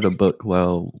ever read a book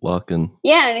while walking.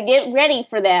 Yeah, and get ready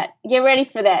for that. Get ready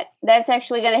for that. That's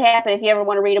actually going to happen if you ever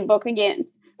want to read a book again.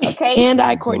 Okay?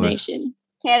 Hand-eye coordination.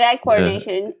 Hand-eye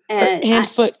coordination. And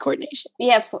hand-foot coordination.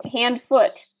 Yeah,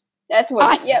 hand-foot. That's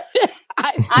what. Yep.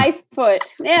 Eye-foot.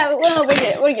 Yeah, well,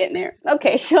 we're getting there.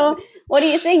 Okay, so what do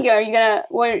you think? Are you going to...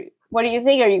 What do you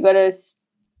think? Are you going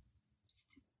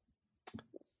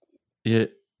to...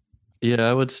 Yeah,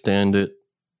 I would stand it.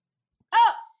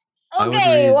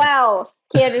 Okay, wow.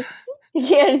 Candace,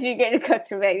 you're getting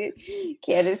accustomed.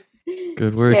 Candace.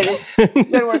 Good work. Candace,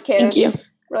 good work, Candace. Thank you.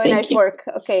 Really nice work.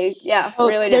 Okay, yeah,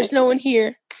 really nice. There's no one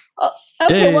here. Oh,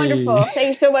 okay, Hey. wonderful. Thank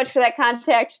you so much for that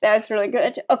contact. That was really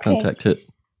good. Okay. Contact hit.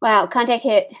 Wow, contact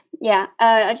hit. Yeah.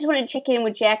 I just wanted to check in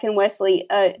with Jack and Wesley.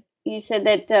 You said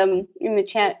that in the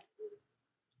chat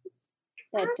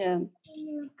that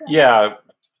Yeah.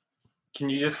 Can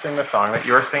you just sing the song that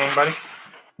you were singing, buddy?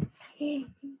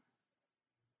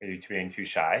 Are you being too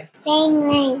shy?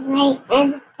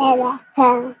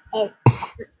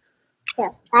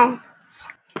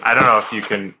 I don't know if you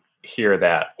can hear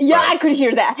that. Yeah, I could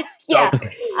hear that. Yeah.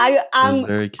 Okay. I'm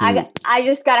very cute. I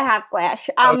just got a half flash.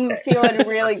 I'm feeling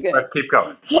really good. Let's keep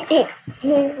going.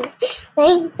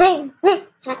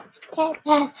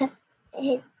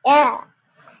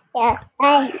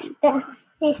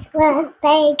 This one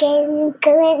begging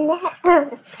going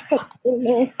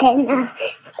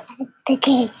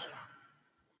application.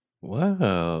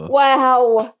 Wow.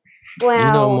 Wow. You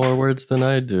know more words than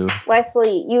I do.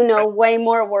 Wesley, you know way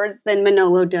more words than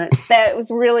Manolo does. That was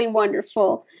really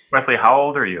wonderful. Wesley, how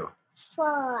old are you?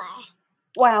 4.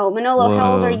 Wow, Manolo,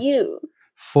 how old are Whoa. you?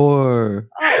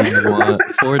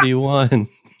 41.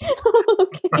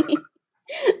 Okay.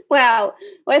 Wow.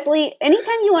 Wesley,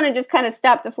 anytime you want to just kind of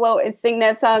stop the flow and sing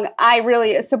that song, I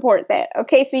really support that.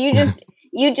 Okay, so you just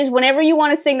whenever you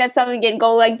want to sing that song again,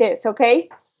 go like this, okay?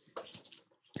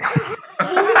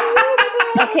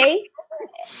 Okay?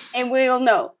 And we'll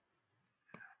know.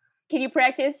 Can you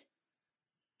practice?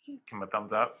 Give him a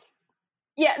thumbs up.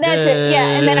 Yeah, that's it. Yeah,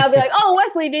 and then I'll be like, "Oh,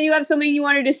 Wesley, did you have something you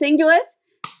wanted to sing to us?"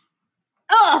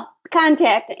 Oh,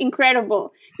 contact,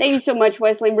 incredible! Thank you so much,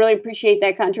 Wesley. Really appreciate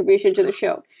that contribution to the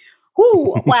show.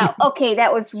 Whoo! Wow. Okay,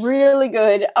 that was really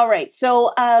good. All right,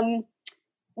 so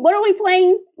what are we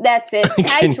playing? That's it.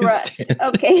 Tice Rust.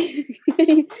 Okay.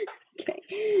 Okay.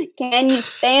 Can you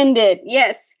stand it?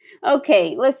 Yes.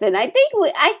 Okay. Listen, I think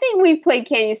we've played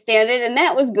Can You Stand It, and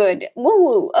that was good. Woo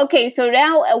woo. Okay, so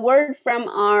now a word from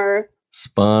our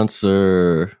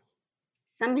Sponsor.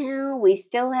 somehow we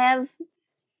still have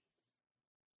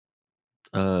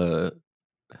Health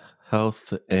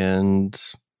and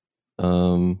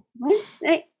what?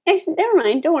 Actually, never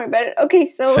mind. Don't worry about it. Okay,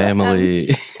 so family.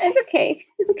 It's okay.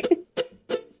 Okay.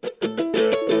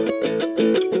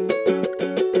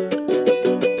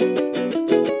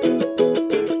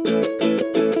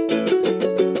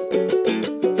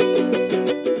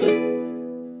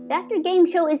 Dr. Game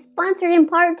Show is sponsored in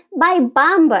part by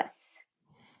Bombas.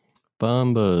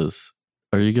 Bombas.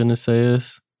 Are you gonna say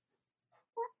this?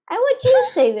 How would you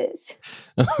say this?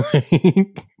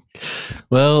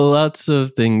 Well, lots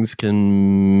of things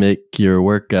can make your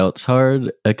workouts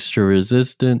hard. Extra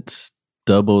resistance,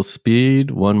 double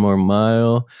speed, 1 more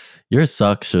mile. Your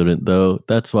socks shouldn't, though.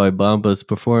 That's why Bombas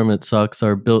performance socks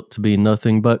are built to be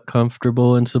nothing but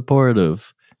comfortable and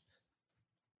supportive.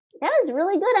 That was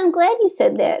really good. I'm glad you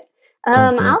said that.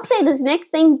 I'll say this next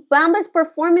thing. Bombas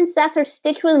performance socks are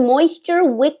stitched with moisture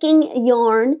wicking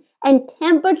yarn and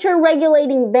temperature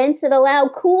regulating vents that allow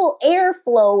cool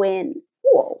airflow in.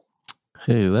 Whoa.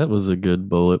 Hey, that was a good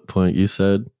bullet point you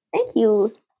said. Thank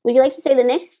you. Would you like to say the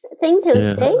next thing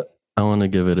to say? I want to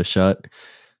give it a shot.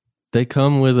 They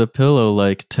come with a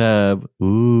pillow-like tab.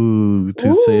 Ooh,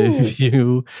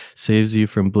 to saves you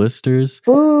from blisters.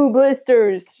 Ooh,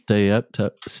 blisters. Stay up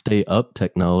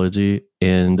technology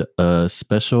and a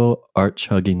special arch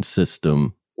hugging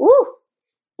system. Woo!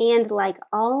 And like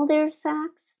all their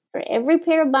socks, for every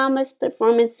pair of Bombas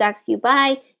performance socks you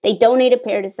buy, they donate a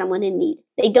pair to someone in need.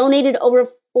 They donated over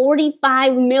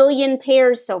 45 million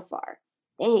pairs so far.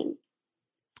 Dang.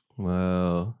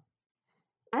 Wow.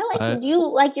 Do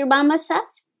you like your Bombas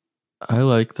socks? I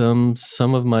like them.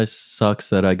 Some of my socks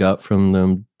that I got from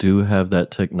them do have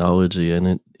that technology, and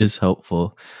it is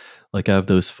helpful. Like I have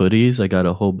those footies. I got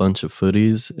a whole bunch of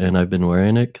footies, and I've been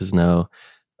wearing it because now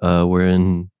we're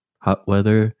in hot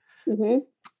weather,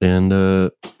 and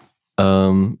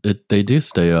they do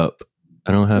stay up.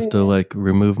 I don't have to like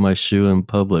remove my shoe in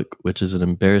public, which is an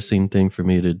embarrassing thing for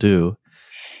me to do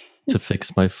to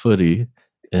fix my footie.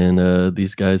 And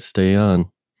these guys stay on.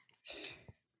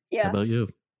 Yeah. How about you?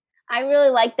 I really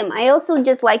like them. I also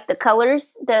just like the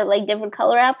colors, the like different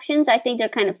color options. I think they're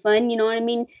kind of fun. You know what I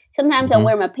mean? Sometimes I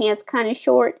wear my pants kind of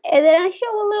short, and then I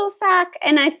show a little sock,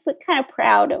 and I feel kind of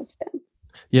proud of them.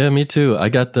 Yeah, me too. I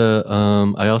got the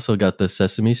I also got the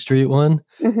Sesame Street one.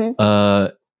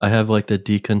 I have like the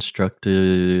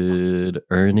deconstructed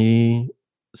Ernie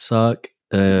sock,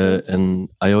 and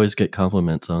I always get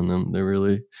compliments on them. They're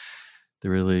really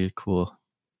cool.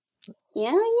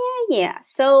 Yeah.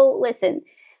 So listen,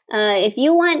 if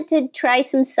you want to try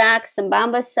some socks, some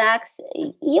Bombas socks,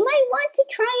 you might want to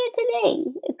try it today.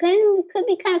 It could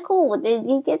be kind of cool.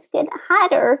 It gets get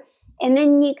hotter, and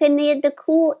then you can get the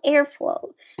cool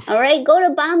airflow. All right, go to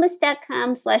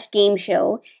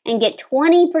bombas.com/gameshow and get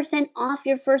 20% off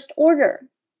your first order.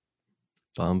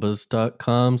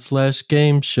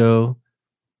 Bombas.com/gameshow.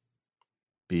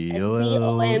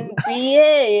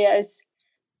 BOMBAS.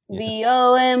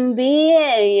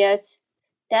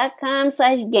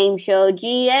 BOMBAS.com/gameshow.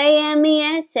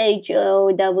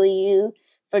 GAMESHOW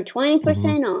for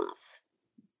 20% off.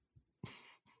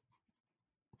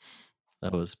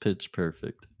 That was pitch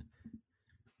perfect.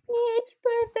 Pitch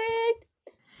perfect.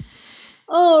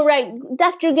 All right.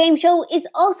 Dr. Game Show is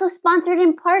also sponsored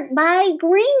in part by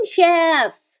Green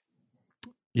Chef.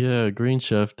 Yeah, Green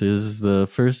Chef is the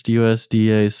first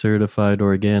USDA certified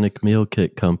organic meal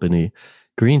kit company.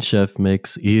 Green Chef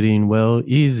makes eating well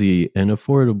easy and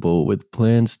affordable with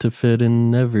plans to fit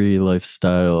in every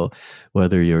lifestyle.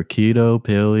 Whether you're keto,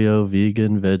 paleo,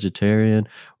 vegan, vegetarian,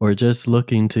 or just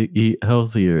looking to eat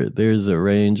healthier, there's a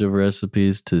range of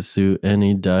recipes to suit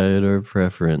any diet or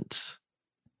preference.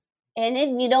 And if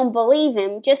you don't believe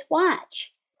him, just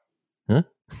watch. Huh?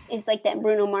 It's like that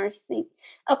Bruno Mars thing.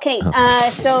 Okay,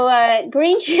 so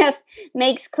Green Chef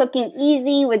makes cooking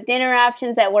easy with dinner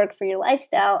options that work for your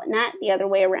lifestyle, not the other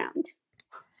way around.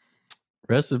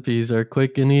 Recipes are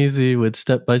quick and easy with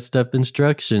step-by-step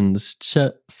instructions,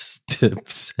 chef's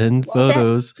tips, and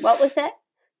photos. What was that?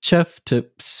 Chef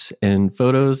tips and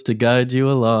photos to guide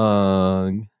you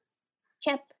along.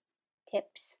 Chef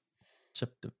tips. Chef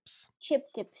tips. Chip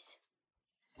tips.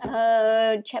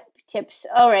 Chef tips.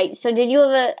 All right. So did you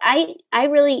have I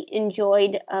really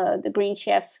enjoyed the Green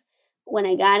Chef when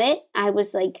I got it. I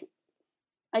was like,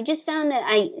 I just found that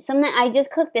I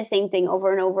just cooked the same thing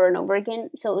over and over and over again.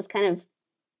 So it was kind of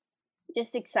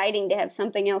just exciting to have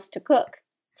something else to cook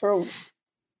for,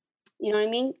 you know what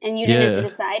I mean? And you didn't have to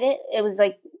decide it. It was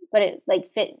like, but it like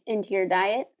fit into your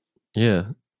diet. Yeah,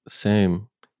 same.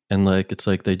 And like, it's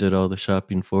like they did all the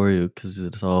shopping for you because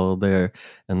it's all there.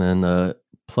 And then,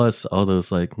 plus all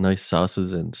those like nice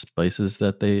sauces and spices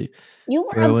that they You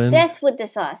were obsessed with the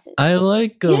sauces. I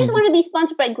like them. You just want to be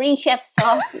sponsored by Green Chef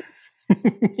sauces.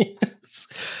 Yes.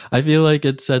 I feel like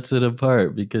it sets it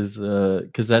apart because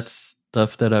that's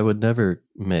stuff that I would never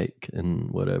make and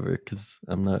whatever because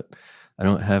I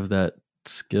don't have that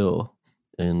skill,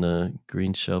 and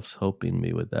Green Chef's helping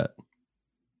me with that.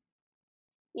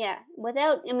 Yeah,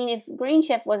 if Green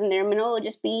Chef wasn't there, Manolo would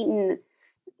just be eating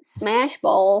smash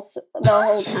balls the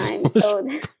whole time.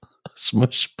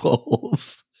 Smush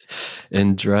balls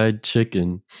and dried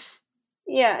chicken.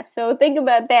 Yeah, so think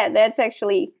about that. It's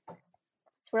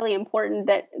really important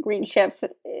that Green Chef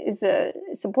is a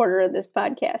supporter of this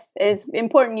podcast. It's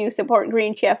important you support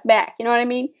Green Chef back. You know what I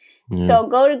mean? Yeah. So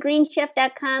go to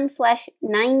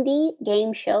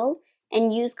greenchef.com/90gameshow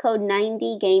and use code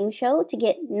 90gameshow to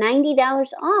get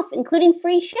 $90 off, including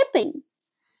free shipping.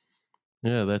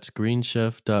 Yeah, that's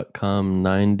greenchef.com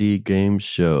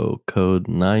 90gameshow. Code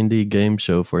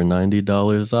 90gameshow for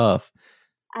 $90 off.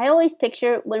 I always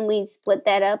picture when we split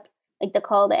that up, like the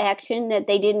call to action, that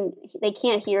they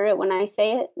can't hear it when I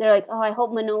say it. They're like, oh, I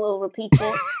hope Manolo repeats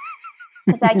it.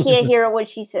 Because I can't hear it when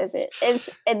she says it.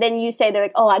 And then you say, they're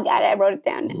like, oh, I got it. I wrote it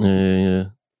down.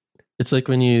 Yeah. It's like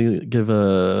when you give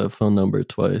a phone number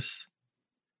twice.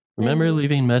 Remember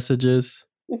leaving messages?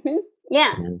 Mm-hmm.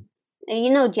 Yeah. And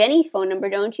you know Jenny's phone number,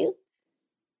 don't you?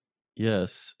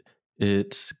 Yes.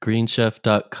 It's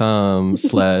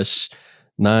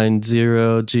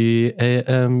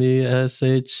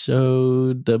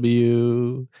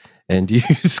greenchef.com/90gameshow and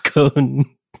use code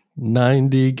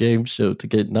 90gameshow to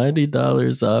get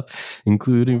 $90 off,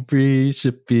 including free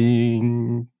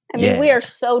shipping. I mean, we are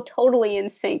so totally in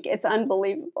sync. It's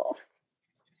unbelievable.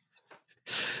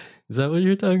 Is that what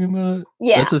you're talking about?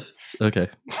 Yeah. Okay.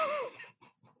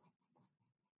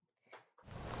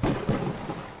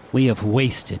 We have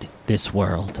wasted this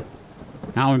world.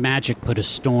 Our magic put a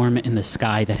storm in the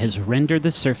sky that has rendered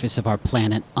the surface of our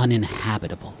planet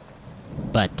uninhabitable.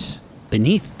 But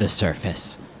beneath the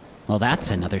surface, well,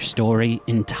 that's another story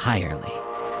entirely.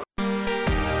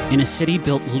 In a city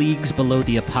built leagues below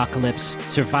the apocalypse,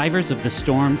 survivors of the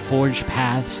storm forge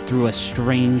paths through a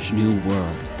strange new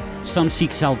world. Some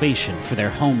seek salvation for their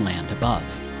homeland above.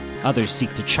 Others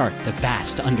seek to chart the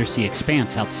vast undersea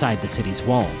expanse outside the city's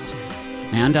walls.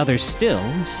 And others still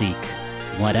seek,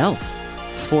 what else?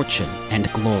 Fortune and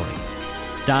glory.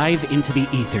 Dive into the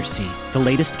Ether Sea, the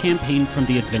latest campaign from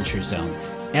the Adventure Zone,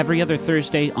 every other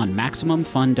Thursday on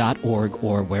MaximumFun.org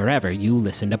or wherever you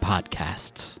listen to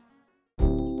podcasts.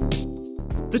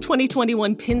 The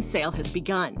 2021 Pin Sale has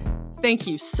begun. Thank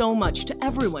you so much to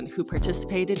everyone who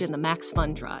participated in the Max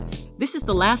Fun Drive. This is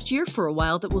the last year for a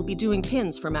while that we'll be doing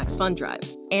pins for Max Fun Drive,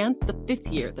 and the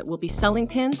 5th year that we'll be selling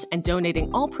pins and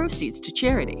donating all proceeds to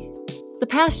charity. The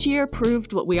past year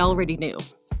proved what we already knew,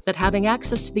 that having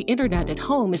access to the internet at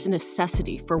home is a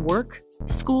necessity for work,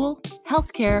 school,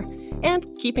 healthcare, and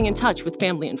keeping in touch with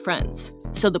family and friends.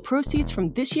 So the proceeds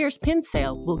from this year's pin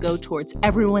sale will go towards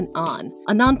Everyone On,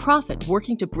 a nonprofit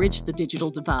working to bridge the digital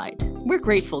divide. We're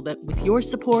grateful that with your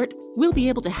support, we'll be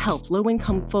able to help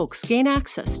low-income folks gain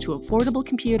access to affordable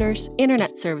computers,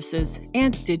 internet services,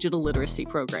 and digital literacy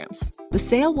programs. The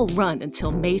sale will run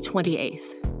until May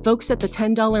 28th. Folks at the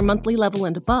 $10 monthly level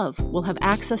and above will have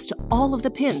access to all of the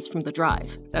pins from the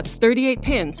drive. That's 38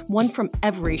 pins, one from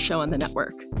every show on the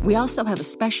network. We also have a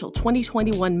special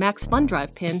 2021 Max Fun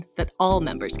Drive pin that all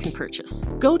members can purchase.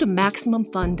 Go to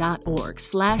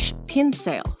MaximumFun.org/pin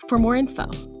sale for more info.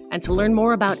 And to learn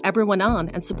more about Everyone On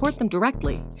and support them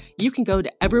directly, you can go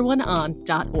to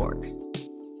everyoneon.org.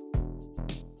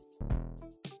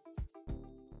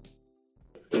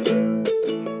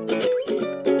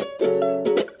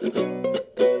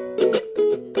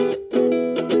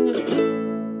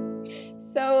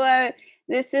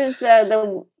 This is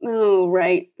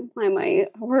right. Why am I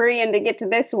hurrying to get to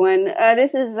this one?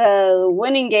 This is a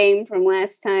winning game from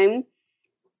last time.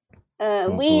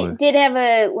 We did have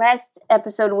a last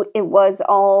episode. It was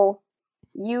all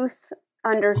youth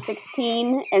under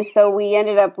 16, and so we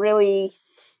ended up really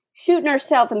shooting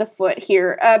ourselves in the foot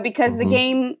here because the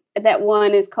game that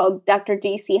won is called Dr.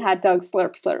 DC Hot Dog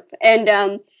Slurp Slurp, and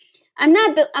I'm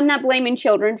not blaming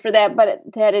children for that, but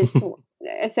that is.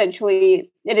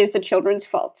 Essentially, it is the children's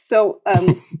fault. So,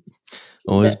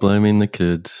 always blaming the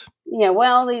kids. Yeah,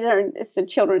 well, it's the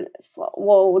children's fault.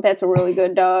 Whoa, that's a really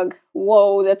good dog.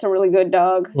 Whoa, that's a really good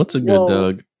dog. What's a good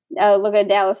dog? Look at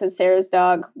Dallas and Sarah's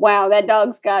dog. Wow, that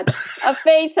dog's got a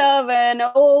face of an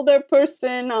older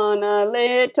person on a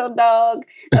little dog.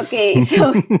 Okay,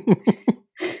 so.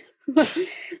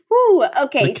 Woo,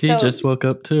 okay, like he just woke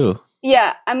up too.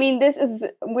 Yeah, I mean,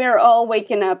 we're all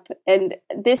waking up, and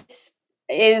this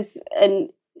is an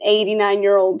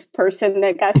 89-year-old person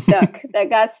that got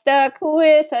stuck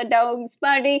with a dog's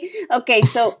body. Okay,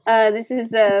 so this is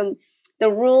the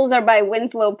rules are by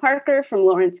Winslow Parker from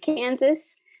Lawrence,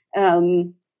 Kansas.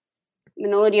 Manolo,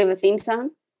 do you have a theme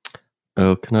song?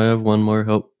 Oh, can I have one more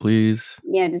help, please?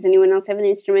 Yeah, does anyone else have an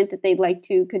instrument that they'd like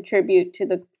to contribute to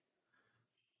the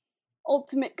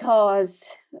ultimate cause?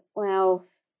 Well,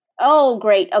 oh,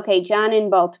 great. Okay, John in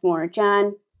Baltimore.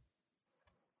 John,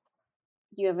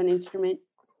 you have an instrument?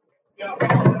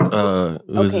 It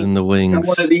was in the wings.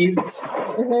 One of these.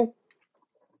 Mm-hmm.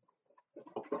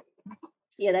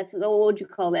 Yeah, what would you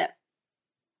call that?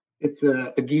 It's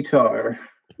a guitar.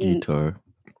 Guitar.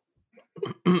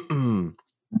 All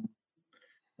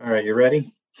right, you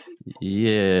ready?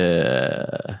 Yeah.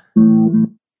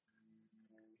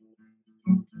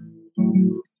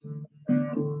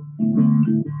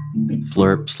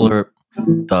 Slurp, slurp.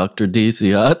 Dr.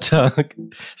 DC hot dog.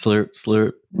 Slurp,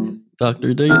 slurp.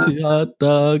 Dr. DC hot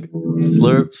dog.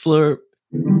 Slurp, slurp.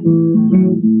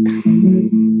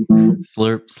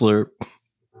 Slurp, slurp.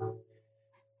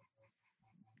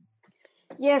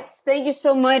 Yes, thank you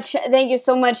so much. Thank you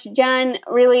so much, John.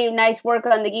 Really nice work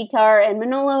on the guitar. And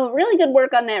Manolo, really good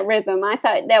work on that rhythm. I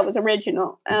thought that was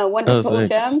original. Wonderful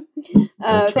job.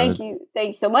 Thank you. Thank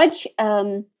you so much.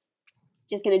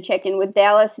 Just going to check in with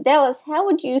Dallas. Dallas, how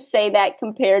would you say that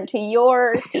compared to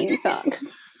your theme song?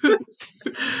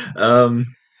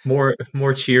 More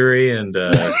cheery and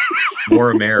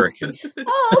more American.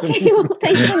 Oh, okay. Well,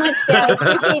 thanks so much, Dallas.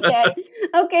 Appreciate that.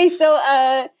 Okay, so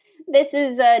this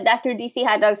is Dr. DC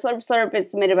Hot Dog Slurp Slurp.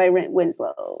 It's submitted by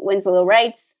Winslow. Winslow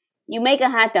writes, you make a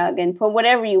hot dog and put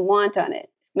whatever you want on it.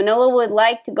 Manolo would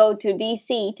like to go to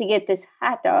DC to get this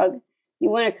hot dog.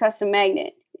 You win a custom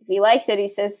magnet. If he likes it, he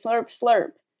says slurp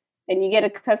slurp, and you get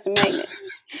a custom magnet.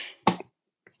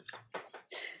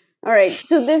 All right,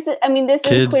 so this is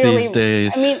Kids clearly. These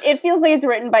days. I mean, it feels like it's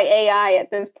written by AI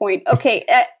at this point. Okay,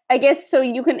 I guess so.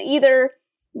 You can either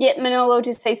get Manolo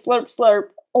to say slurp slurp,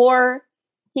 or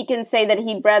he can say that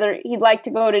he'd like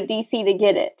to go to DC to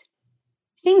get it.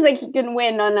 Seems like he can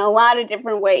win on a lot of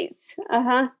different ways.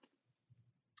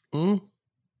 You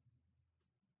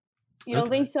don't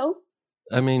think so?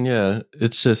 I mean, yeah.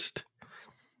 It's just,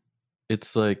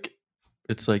 it's like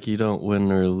you don't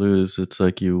win or lose. It's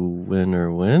like you win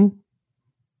or win.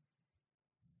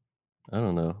 I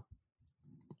don't know.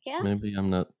 Yeah. Maybe I'm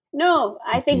not. No,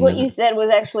 I think what you said was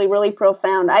actually really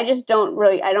profound. I just I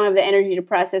don't have the energy to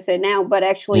process it now, but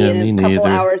actually in a couple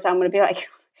hours, I'm going to be like,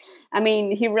 I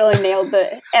mean, he really nailed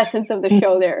the essence of the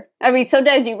show there. I mean,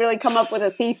 sometimes you really come up with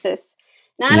a thesis.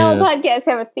 Not all podcasts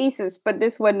have a thesis, but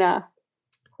this one, that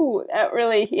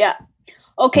really, yeah.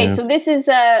 Okay, so this is,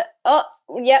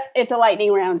 it's a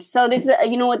lightning round. So this is,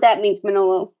 you know what that means,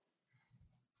 Manolo?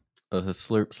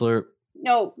 Slurp, slurp.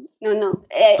 No.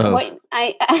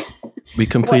 We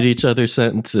complete each other's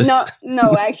sentences.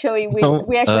 No, actually, we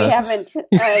actually haven't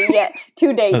yet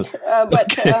to date.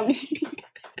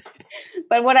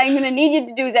 But what I'm going to need you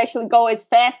to do is actually go as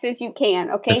fast as you can.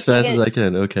 Okay, as fast as I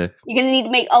can. Okay. You're going to need to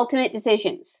make ultimate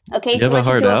decisions. Okay. Do you have a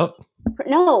hard out?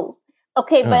 No.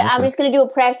 Okay, but I'm just going to do a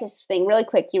practice thing really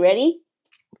quick. You ready?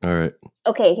 All right.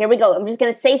 Okay, here we go. I'm just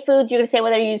going to say foods. You're going to say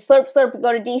whether you slurp, slurp, or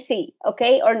go to DC.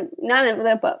 Okay, or none of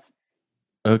the above.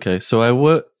 Okay, so I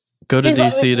would go to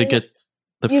DC to get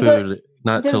the food,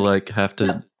 not to like have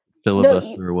to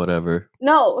filibuster or whatever.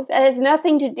 No, that has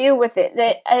nothing to do with it.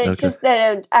 It's just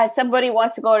that somebody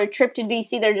wants to go on a trip to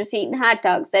DC. They're just eating hot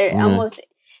dogs. They're almost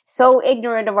so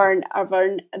ignorant of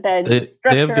the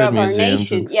structure of our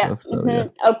nation. Yeah. Stuff, yeah.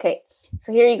 Okay,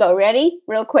 so here you go. Ready?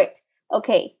 Real quick.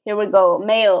 Okay, here we go.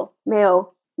 Mayo.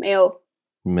 Mayo?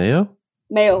 Mayo.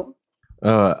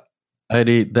 I'd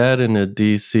eat that in a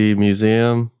DC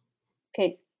museum.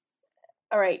 Okay.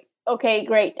 All right. Okay,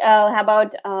 great. How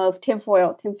about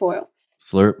tinfoil?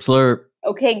 Slurp, slurp.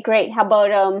 Okay, great. How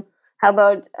about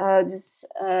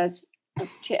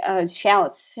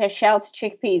shallots,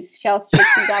 chickpeas,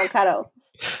 avocado?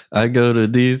 I go to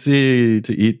DC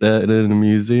to eat that in a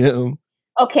museum.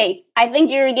 Okay, I think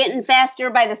you're getting faster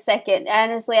by the second.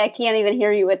 Honestly, I can't even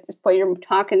hear you at this point. You're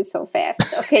talking so fast.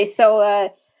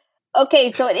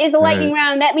 Okay, so it is a lightning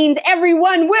round. That means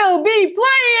everyone will be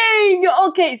playing.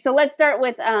 Okay, so let's start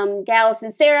with Dallas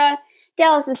and Sarah.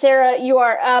 Dallas and Sarah, you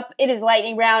are up. It is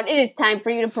lightning round. It is time for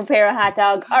you to prepare a hot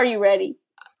dog. Are you ready?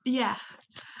 Yeah.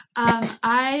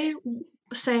 I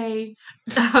say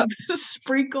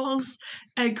sprinkles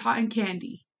and cotton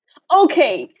candy.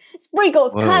 Okay,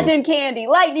 sprinkles, cotton candy,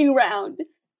 lightning round.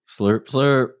 Slurp,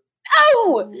 slurp.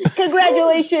 Oh,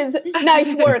 congratulations.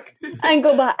 Nice work. And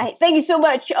goodbye. Thank you so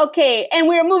much. Okay, and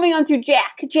we're moving on to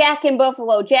Jack. Jack in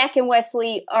Buffalo. Jack and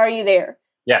Wesley, are you there?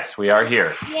 Yes, we are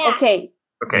here. Yeah. Okay.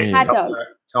 Hot dog.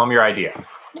 Tell them your idea.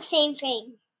 The same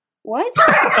thing. What?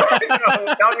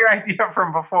 Tell them your idea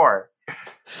from before.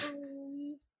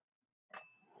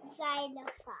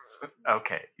 Xylophone.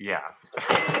 Okay, yeah.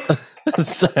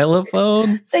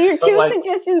 Xylophone? So your two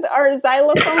suggestions are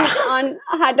xylophone on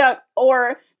a hot dog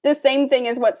or the same thing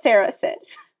as what Sarah said.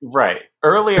 Right.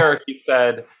 Earlier he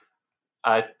said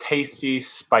a tasty,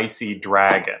 spicy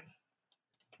dragon.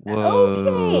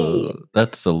 Whoa.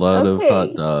 That's a lot of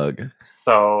hot dog.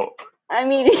 So, I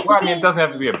mean, it doesn't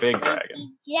have to be a big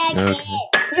dragon.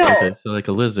 Okay, so like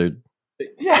a lizard.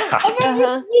 Yeah.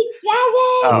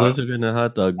 A lizard in a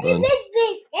hot dog bun.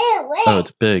 Oh,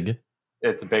 it's big.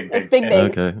 It's a big. It's big.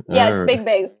 Okay. Yeah, it's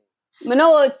big.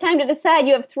 Manolo, it's time to decide.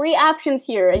 You have 3 options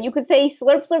here, and you could say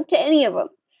slurp, slurp to any of them.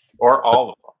 Or all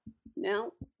of them.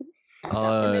 No.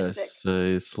 I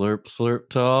say slurp, slurp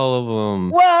to all of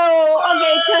them. Whoa!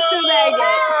 Okay, custom maggot.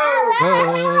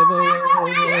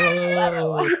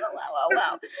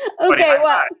 Wow. Okay,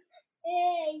 well.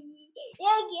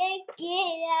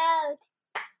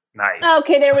 Nice.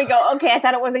 Okay, there we go. Okay, I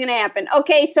thought it wasn't going to happen.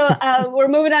 Okay, so we're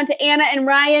moving on to Anna and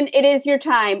Ryan. It is your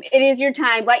time.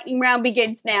 Lightning round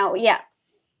begins now. Yeah.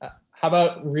 How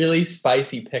about really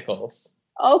spicy pickles?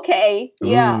 Okay,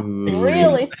 yeah. Ooh.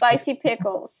 Really spicy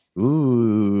pickles.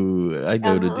 Ooh, I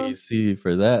go to DC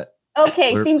for that.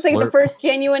 Okay, slurp, seems like the first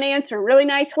genuine answer. Really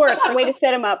nice work. Way to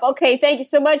set him up. Okay, thank you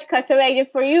so much. Custom magnet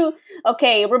for you.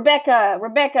 Okay, Rebecca,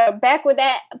 back with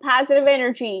that positive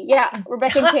energy. Yeah,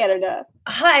 Rebecca in Canada.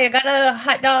 Hi, I got a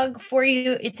hot dog for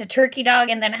you. It's a turkey dog,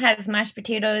 and then it has mashed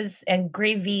potatoes and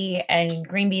gravy and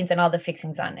green beans and all the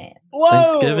fixings on it. Whoa!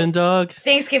 Thanksgiving dog?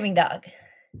 Thanksgiving dog.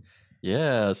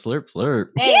 Yeah, slurp, slurp.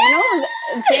 Hey, Manola's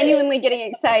genuinely getting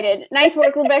excited. Nice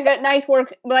work, Rebecca. Nice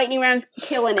work. Lightning round's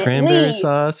killing it. Cranberry Lee.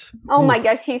 sauce. Oh my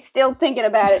gosh, he's still thinking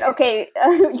about it. Okay,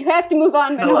 you have to move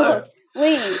on, Manola.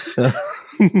 Lee.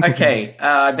 Okay,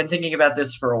 I've been thinking about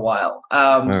this for a while.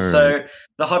 So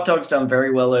the hot dog's done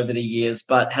very well over the years,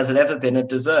 but has it ever been a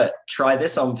dessert? Try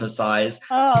this on for size.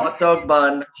 Hot dog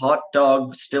bun, hot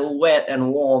dog, still wet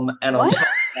and warm, and on top of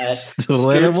that,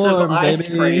 scoops of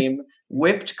ice cream,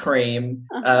 whipped cream,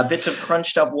 bits of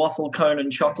crunched up waffle cone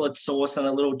and chocolate sauce, and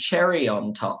a little cherry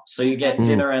on top. So you get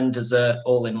dinner and dessert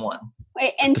all in one.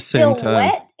 Wait, and still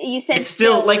wet? You said it's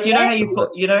still like you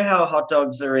know how how hot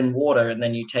dogs are in water and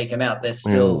then you take them out. They're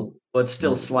still it's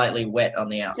still slightly wet on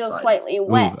the outside. Still slightly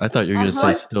wet. Ooh, I thought you were gonna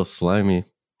say still slimy.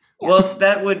 Well,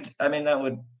 that would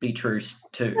be true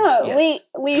too. No, yes.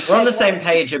 We're on the same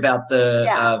page about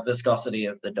the viscosity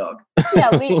of the dog. Yeah,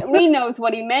 Lee knows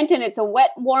what he meant, and it's a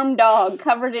wet, warm dog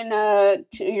covered in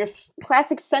your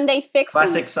classic Sunday fix.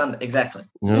 Classic Sunday, exactly.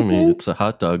 You know what I mean? It's a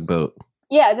hot dog boat.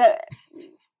 Yeah,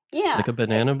 like a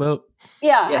banana boat.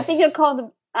 Yeah, yes. I think they're called.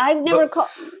 I've never called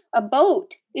a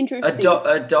boat. Interesting.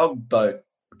 A dog boat.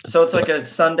 So it's like a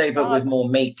Sunday, but with more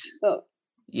meat. Boat.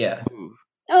 Yeah.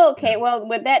 Okay, well,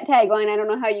 with that tagline, I don't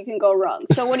know how you can go wrong.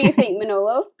 So what do you think,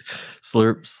 Manolo?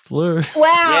 Slurp, slurp. Wow.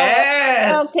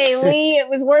 Yes. Okay, Lee, it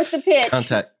was worth the pitch.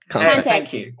 Contact.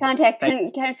 Thank you. Contact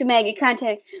Maggie.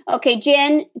 Contact. Okay,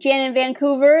 Jen in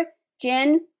Vancouver.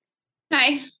 Jen.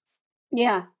 Hi.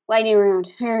 Yeah, lightning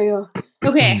round. Here we go.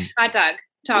 Okay, hot dog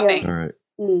topping. Yeah. All right.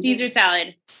 Caesar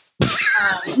salad.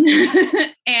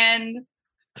 And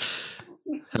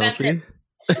healthy.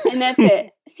 And that's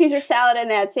it. Caesar salad, and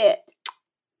that's it.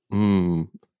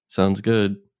 Sounds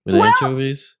good. With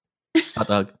anchovies, hot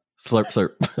dog, slurp,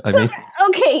 slurp.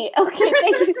 Okay.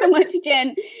 Thank you so much,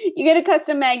 Jen. You get a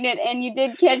custom magnet, and you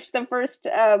did catch the first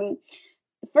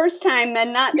time,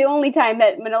 and not the only time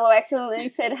that Manolo accidentally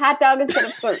said hot dog instead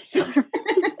of slurp, slurp.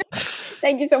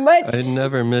 Thank you so much. I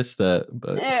never missed that,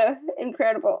 but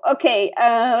incredible. Okay,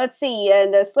 let's see.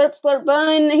 And slurp, slurp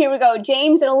bun. Here we go.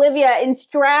 James and Olivia in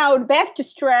Stroud. Back to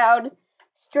Stroud.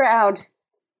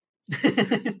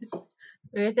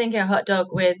 We were thinking a hot dog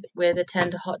with a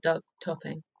tender hot dog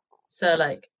topping. So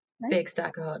like big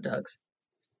stack of hot dogs.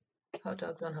 Hot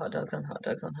dogs on hot dogs on hot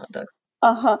dogs on hot dogs.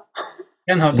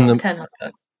 10 hot dogs. 10 hot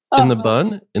dogs. In the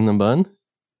bun? In the bun?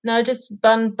 No, just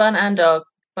bun and dog.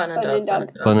 Bun and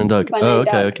dog. Bun and dog.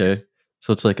 Okay.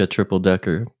 So it's like a triple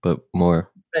decker, but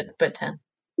more. But 10.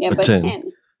 Yeah, but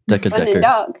 10. Decker. Bun and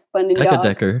dog. Bun and dog.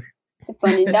 Decker.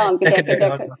 Bun and dog.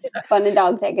 Decker. Bun and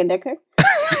dog. Decker.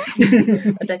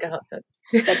 A decker hot dog.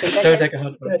 Decker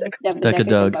hot dog. Decker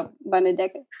dog. Bun and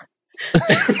decker.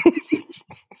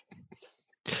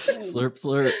 Slurp,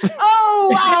 slurp. Oh,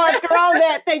 wow. After all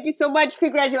that, thank you so much.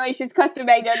 Congratulations, Custom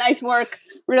Magnet. Nice work.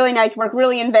 Really nice work.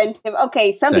 Really inventive.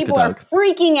 Okay, some people are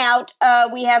freaking out.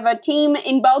 We have a team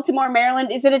in Baltimore,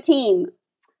 Maryland. Is it a team?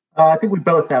 I think we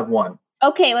both have one.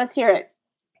 Okay, let's hear it.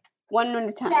 One at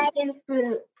a time.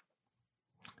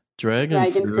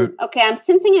 Dragon fruit. Okay, I'm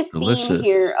sensing a theme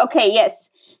here. Okay, yes.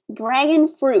 Dragon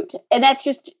fruit. And that's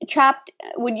just chopped.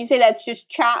 Would you say that's just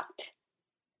chopped?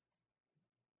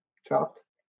 Chopped?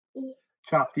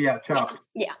 Chopped, yeah, chopped.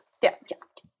 Yeah,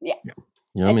 chopped. Yeah.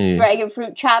 Yummy. That's dragon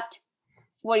fruit chopped.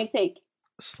 What do you think?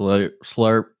 Slurp.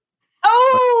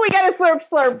 Oh, we got a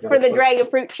slurp for the dragon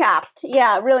fruit chopped.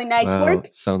 Yeah, really nice work.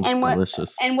 Sounds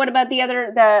delicious. And what about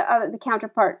the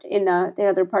counterpart in the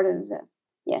other part of the?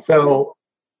 Yes. So,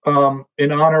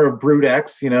 in honor of Brood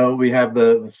X, we have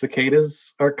the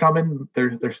cicadas are coming.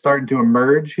 They're starting to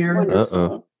emerge here.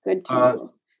 Wonderful. Good.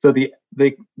 So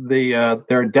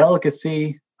they're a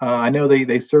delicacy. I know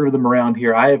they serve them around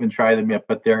here. I haven't tried them yet,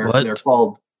 but they're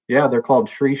called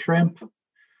tree shrimp.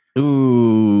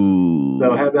 Ooh.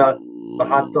 So how about the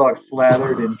hot dog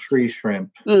slathered in tree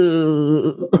shrimp?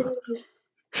 Does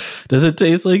it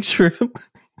taste like shrimp?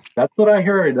 That's what I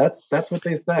heard. That's what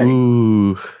they say.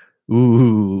 Ooh.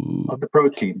 Of the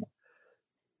protein.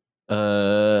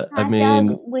 Hot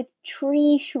dog with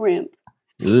tree shrimp.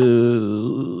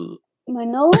 Ooh.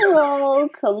 Manolo,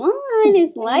 come on,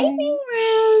 it's lightning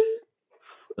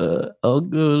round. I'll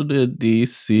go to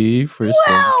DC for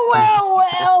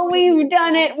Well, we've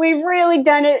done it. We've really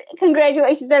done it.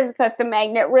 Congratulations, that's a custom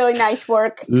magnet. Really nice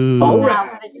work.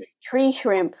 Wow, tree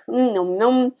shrimp. Nom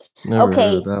nom. Never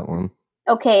heard of that one.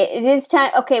 Okay, it is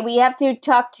time. Okay, we have to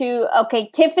talk to. Okay,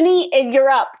 Tiffany, you're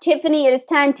up. Tiffany, it is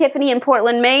time. Tiffany in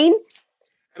Portland, Maine.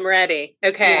 I'm ready.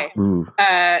 Okay.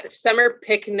 Summer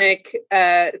picnic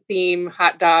theme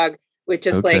hot dog with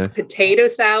just like potato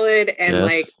salad and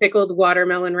like pickled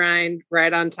watermelon rind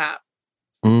right on top.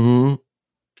 Mm-hmm.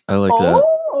 I like that.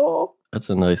 That's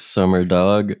a nice summer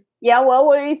dog. Yeah, well,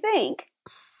 what do you think?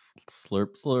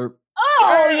 Slurp, slurp.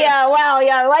 Oh yeah, wow,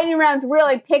 yeah. Lightning round's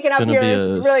really picking up here.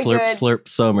 It's really slurp, good. Slurp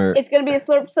summer. It's gonna be a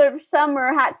slurp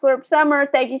summer, hot slurp summer.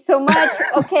 Thank you so much.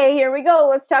 Okay, here we go.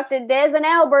 Let's talk to Des and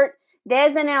Albert.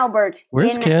 Des and Albert.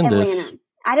 Where's Candace? Atlanta.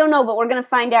 I don't know, but we're gonna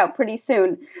find out pretty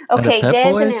soon. Okay,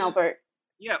 Des and Albert.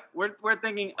 Yeah, we're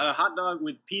thinking a hot dog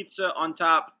with pizza on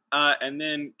top, and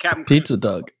then Captain Pizza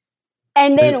dog.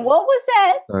 And then what was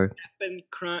that? Sorry. Captain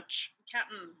Crunch.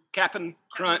 Captain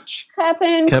Crunch.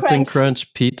 Captain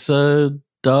Crunch pizza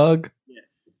dog.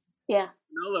 Yeah.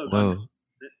 Whoa.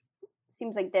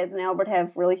 Seems like Des and Albert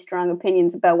have really strong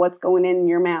opinions about what's going in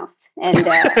your mouth. And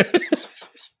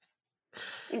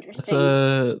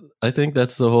interesting. I think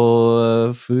that's the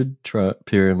whole food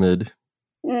pyramid.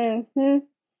 Mm-hmm.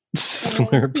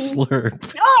 Slurp,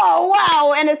 slurp. Oh,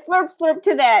 wow. And a slurp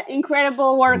to that.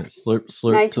 Incredible work. Slurp,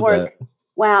 slurp nice to work. that.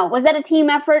 Wow. Was that a team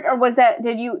effort or was that,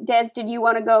 Des, did you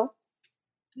want to go?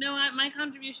 No, my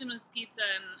contribution was pizza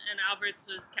and Albert's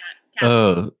was cat.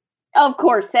 Oh. Of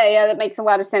course. Yeah, that makes a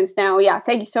lot of sense now. Yeah.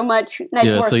 Thank you so much.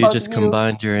 Nice work. So you both just of you.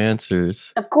 combined your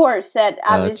answers. Of course. That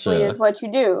obviously is what you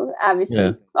do. Obviously.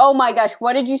 Yeah. Oh my gosh.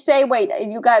 What did you say? Wait,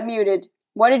 you got muted.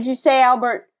 What did you say,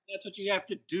 Albert? That's what you have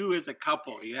to do as a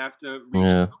couple. You have to.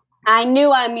 Yeah. I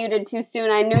knew I muted too soon.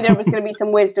 I knew there was going to be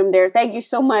some wisdom there. Thank you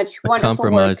so much. A Wonderful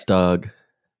compromised work. dog.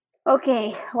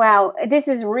 Okay, wow, this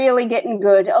is really getting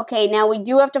good. Okay, now we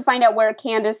do have to find out where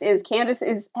Candace is. Candace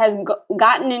has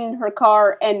gotten in her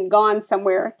car and gone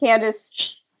somewhere.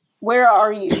 Candace, where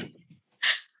are you?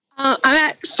 I'm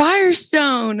at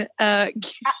Firestone.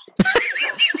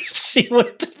 She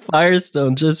went to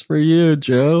Firestone just for you,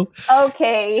 Joe.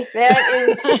 Okay,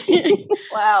 that is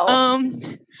wow.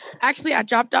 Actually, I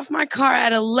dropped off my car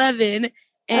at 11,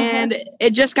 and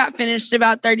it just got finished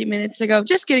about 30 minutes ago.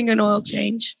 Just getting an oil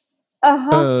change.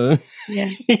 Yeah.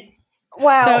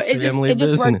 Wow. So it just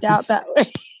worked out that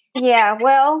way. Yeah.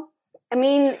 Well, I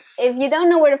mean, if you don't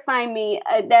know where to find me,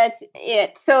 that's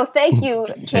it. So thank you,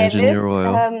 Changing Candace. your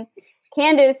oil.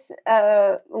 Candace,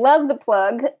 love the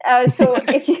plug. So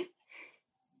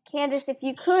Candace, if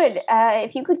you could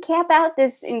cap out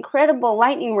this incredible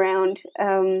lightning round.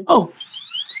 So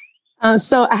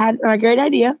I had a great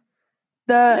idea.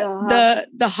 The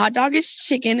hot dog is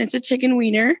chicken. It's a chicken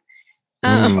wiener.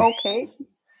 Okay.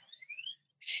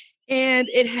 And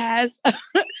it has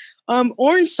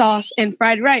orange sauce and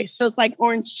fried rice. So it's like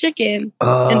orange chicken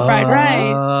and fried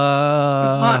rice.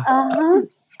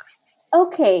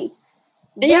 Okay.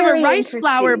 And you have a Very rice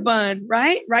flour interesting. bun,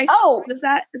 right? Rice. Oh, is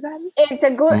that it? It's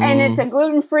and it's a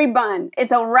gluten-free bun.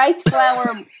 It's a rice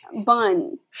flour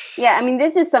bun. Yeah, I mean,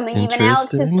 this is something even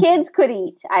Alex's kids could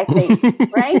eat, I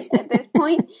think, right? At this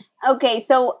point. Okay,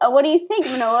 so what do you think,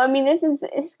 Manola? I mean,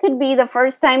 this could be the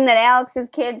first time that Alex's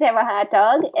kids have a hot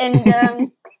dog,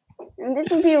 and this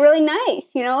would be really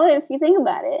nice, if you think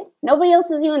about it. Nobody else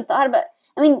has even thought about.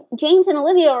 I mean, James and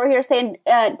Olivia over here saying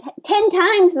 10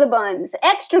 times the buns,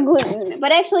 extra gluten.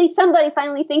 But actually, somebody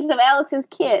finally thinks of Alex's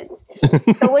kids.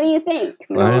 So what do you think?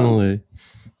 Finally.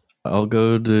 I'll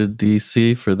go to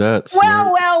DC for that.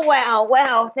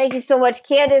 Wow. Thank you so much,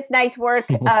 Candace. Nice work.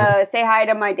 Say hi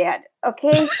to my dad.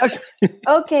 Okay?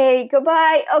 Okay,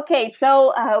 goodbye. Okay,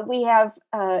 so we have,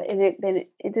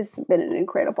 this has been an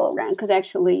incredible round, because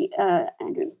actually,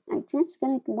 I'm just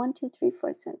going to 1, 2, 3,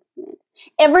 4, 7, 8.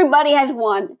 Everybody has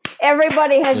won.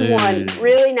 Won.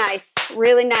 Really nice.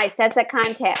 Really nice. That's a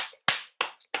contact.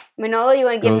 Manolo, you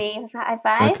want to give me a high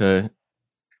five? Okay.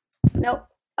 Nope.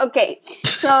 Okay,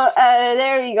 so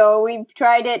there you go. We've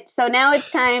tried it. So now it's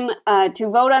time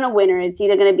to vote on a winner. It's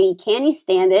either going to be Can You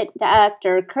Stand It,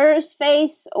 Dr. Kerr's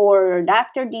Face, or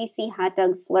Dr. DC Hot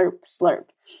Dog Slurp Slurp.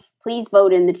 Please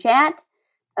vote in the chat.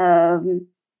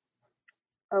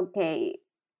 Okay.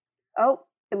 Oh,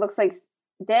 it looks like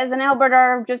Des and Albert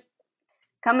are just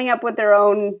coming up with their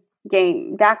own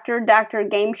game. Doctor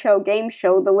Game Show.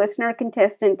 The listener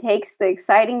contestant takes the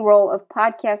exciting role of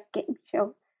podcast game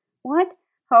show. What?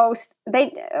 Host.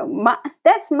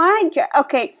 That's my job.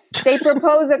 Okay. They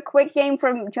propose a quick game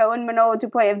from Joe and Manolo to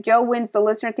play. If Joe wins, the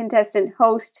listener contestant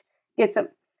host gets them.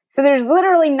 So there's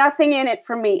literally nothing in it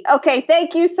for me. Okay.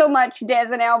 Thank you so much,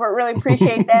 Des and Albert. Really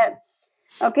appreciate that.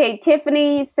 Okay.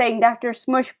 Tiffany saying Dr.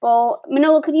 Smushbowl.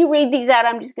 Manolo, could you read these out?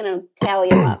 I'm just going to tally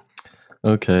them up.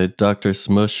 Okay. Dr.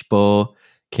 Smushbowl.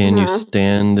 Can You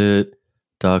Stand It?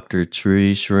 Dr.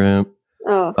 Tree Shrimp.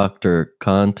 Dr.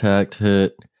 Contact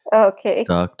Hit. Okay.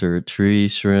 Dr. Tree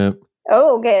Shrimp.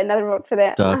 Oh, okay. Another vote for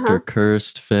that. Dr.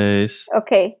 Cursed Face.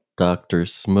 Okay. Dr.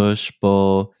 Smush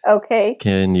Bowl. Okay.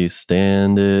 Can You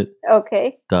Stand It?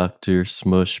 Okay. Dr.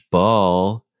 Smush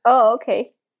Ball. Oh,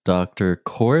 okay. Dr.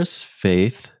 Chorus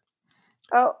Faith.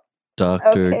 Oh.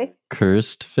 Dr. Okay.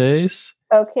 Cursed Face.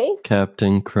 Okay.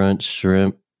 Captain Crunch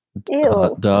Shrimp Ew.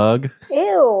 Hot Dog.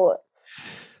 Ew.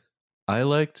 I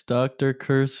liked Dr.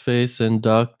 Cursed Face and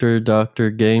Dr.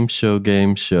 Game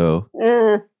Show.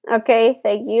 Okay,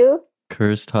 thank you.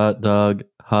 Cursed Hot Dog,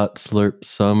 Hot Slurp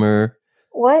Summer.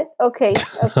 What? Okay.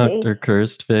 Dr.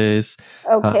 Cursed Face.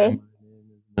 Okay. Hi,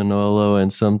 Manolo,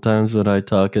 and sometimes when I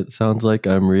talk, it sounds like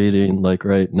I'm reading. Like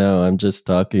right now, I'm just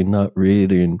talking, not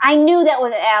reading. I knew that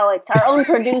was Alex, our own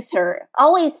producer,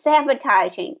 always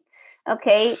sabotaging.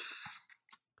 Okay.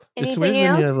 It's Anything weird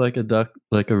else? when you have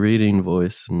like a reading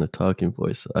voice and a talking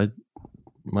voice.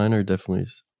 Mine are definitely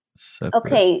separate.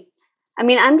 Okay. I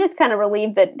mean, I'm just kind of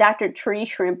relieved that Dr. Tree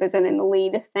Shrimp isn't in the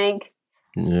lead. Thank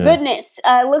goodness.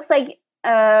 Looks like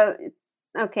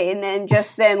okay, and then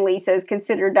just then Lee says,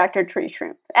 "Consider Dr. Tree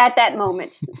Shrimp." At that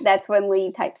moment, that's when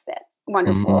Lee types that.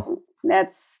 Wonderful.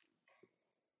 That's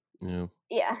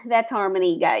that's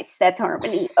harmony, guys. That's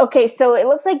harmony. Okay, so it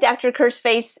looks like Dr.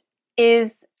 Curseface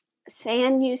is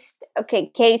saying you.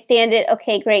 Okay, can you stand it?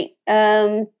 Okay, great.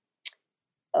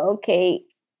 Okay,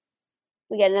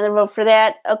 we got another vote for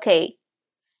that. Okay,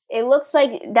 it looks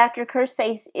like Dr.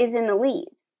 Curseface is in the lead.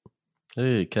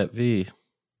 Hey, Cat V.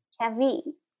 Cat V.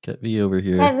 Cat V over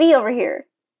here. Cat V over here.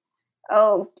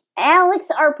 Oh, Alex,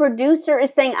 our producer,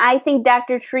 is saying, I think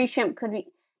Dr. Tree Shrimp could be.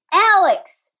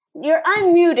 Alex, you're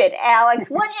unmuted, Alex.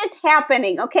 What is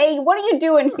happening? Okay, what are you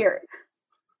doing here?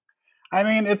 I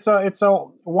mean, it's a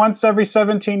once every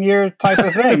 17-year type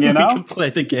of thing, you know? We can play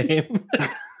the game.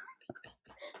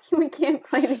 We can't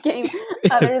play the game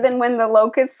other than when the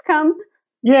locusts come?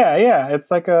 Yeah.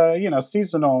 It's like a,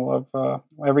 seasonal of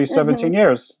every 17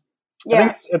 years. Yeah. I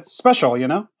think it's special, you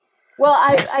know? Well,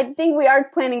 I think we are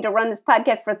planning to run this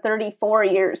podcast for 34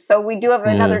 years, so we do have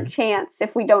another chance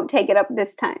if we don't take it up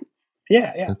this time.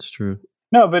 Yeah. That's true.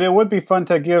 No, but it would be fun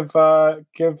to give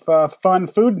fun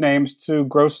food names to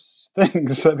gross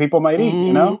things that people might eat,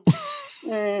 you know?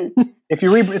 If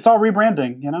you it's all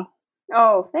rebranding, you know?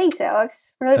 Oh, thanks,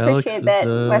 Alex. Really Alex appreciate that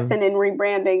lesson in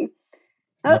rebranding.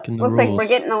 Oh, looks like we're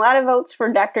getting a lot of votes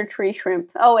for Dr. Tree Shrimp.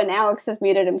 Oh, and Alex has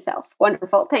muted himself.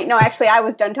 Wonderful. No, actually, I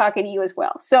was done talking to you as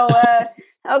well. So,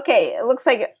 okay, it looks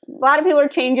like a lot of people are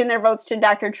changing their votes to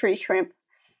Dr. Tree Shrimp.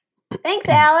 Thanks,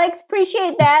 Alex.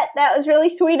 Appreciate that. That was really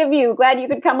sweet of you. Glad you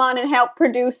could come on and help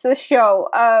produce the show.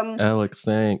 Alex,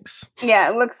 thanks. Yeah,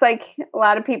 it looks like a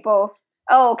lot of people.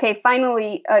 Oh, okay.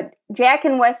 Finally, Jack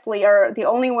and Wesley are the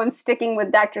only ones sticking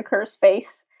with Dr.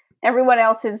 Curseface. Everyone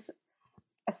else is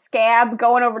a scab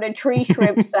going over to Tree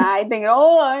Shrimp's side, thinking,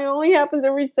 "Oh, it only happens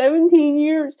every 17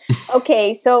 years."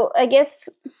 Okay, so I guess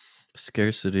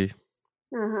scarcity.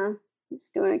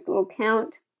 Just doing a little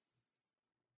count.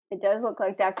 It does look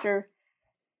like Dr.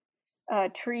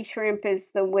 Tree Shrimp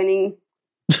is the winning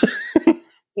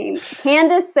game.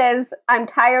 Candace says, "I'm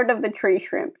tired of the Tree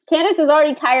Shrimp." Candace is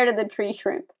already tired of the Tree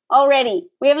Shrimp.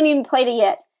 Already. We haven't even played it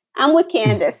yet. I'm with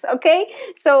Candace, okay?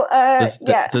 So,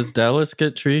 Does Dallas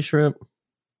get Tree Shrimp?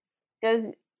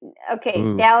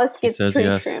 Dallas gets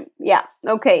Tree Shrimp. Yeah.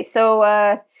 Okay,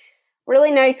 so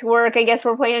really nice work. I guess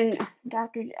we're playing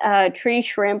Dr. Tree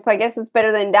Shrimp. I guess it's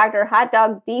better than Dr. Hot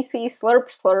Dog DC Slurp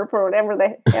or whatever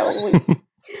the hell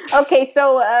Okay,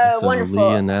 so wonderful.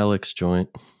 Lee and Alex joint.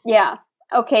 Yeah.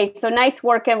 Okay, so nice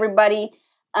work, everybody.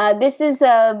 This is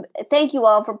thank you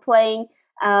all for playing.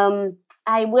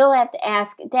 I will have to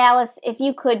ask Dallas if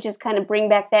you could just kind of bring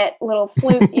back that little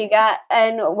flute you got,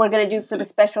 and we're going to do for the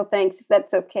special thanks, if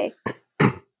that's okay.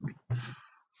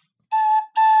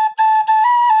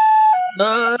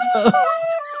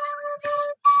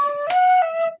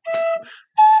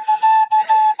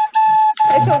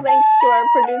 Special thanks to our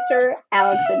producer,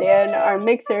 Alex Adan, our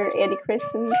mixer, Andy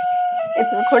Christens.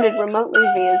 It's recorded remotely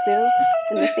via Zoom,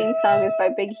 and the theme song is by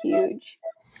Big Huge.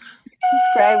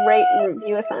 Subscribe, rate, and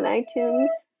review us on iTunes.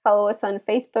 Follow us on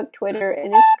Facebook, Twitter,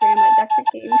 and Instagram at Dr.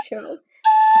 Game Show.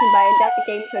 You can buy a Dr.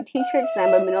 Game Show t-shirt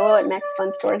designed by Manolo at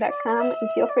MaxFunStore.com, and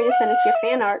feel free to send us your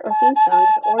fan art or theme songs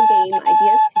or game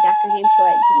ideas to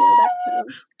drgameshow@gmail.com.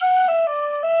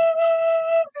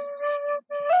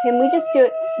 Can we just do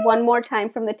it one more time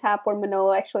from the top where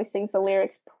Manolo actually sings the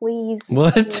lyrics? Please.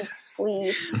 What?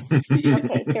 Please.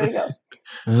 Okay, here we go.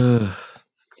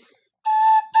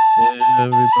 Hey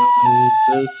everybody,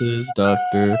 this is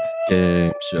Dr.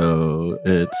 Game Show.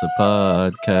 It's a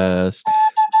podcast.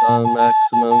 It's on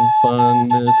Maximum Fun.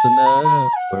 It's a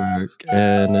network,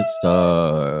 and it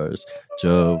stars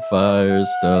Joe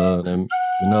Firestone and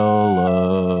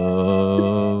Manolo.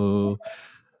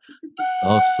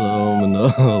 Also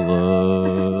Manolo.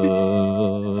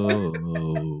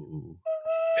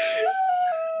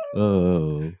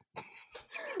 Oh.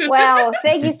 Wow,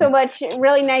 thank you so much.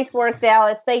 Really nice work,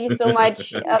 Dallas. Thank you so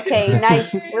much. Okay,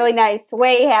 nice, really nice.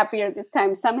 Way happier this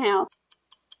time somehow.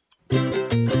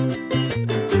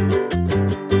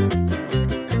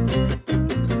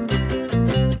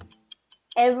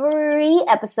 Every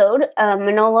episode,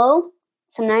 Manolo,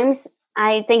 sometimes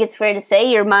I think it's fair to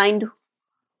say your mind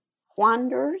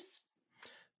wanders.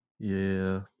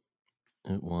 Yeah,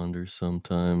 it wanders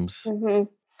sometimes. Mm-hmm.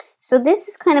 So this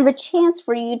is kind of a chance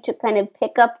for you to kind of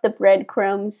pick up the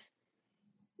breadcrumbs,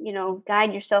 you know,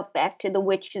 guide yourself back to the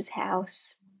witch's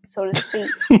house, so to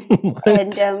speak.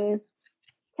 And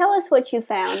tell us what you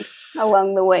found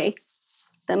along the way.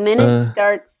 The minute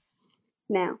starts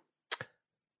now.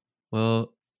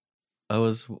 Well, I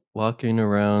was walking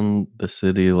around the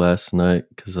city last night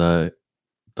because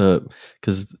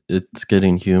it's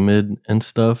getting humid and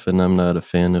stuff, and I'm not a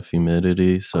fan of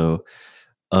humidity, so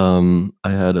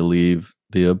I had to leave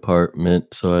the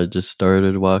apartment. So I just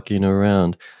started walking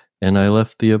around, and I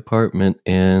left the apartment,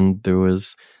 and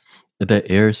the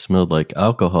air smelled like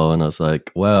alcohol, and I was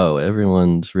like, "Wow,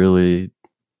 everyone's really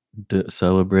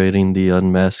celebrating the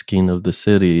unmasking of the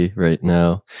city right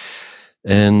now."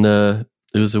 And it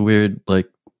was a weird, like,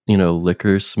 you know,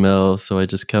 liquor smell. So I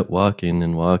just kept walking,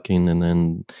 and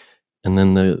then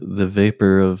the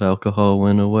vapor of alcohol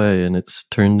went away, and it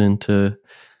turned into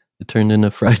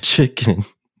fried chicken.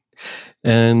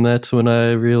 And that's when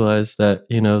I realized that,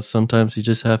 you know, sometimes you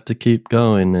just have to keep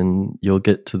going, and you'll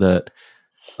get to that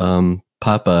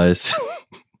Popeyes,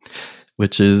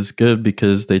 which is good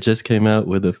because they just came out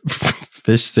with a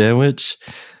fish sandwich,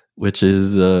 which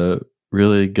is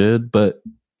really good, but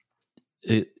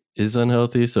it is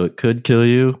unhealthy, so it could kill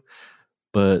you,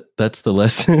 but that's the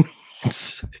lesson.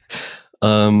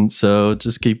 So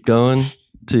just keep going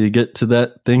till you get to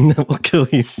that thing that will kill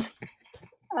you.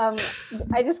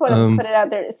 I just want to put it out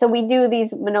there. So we do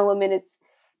these Manolo Minutes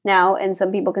now, and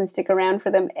some people can stick around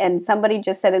for them. And somebody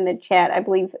just said in the chat, I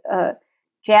believe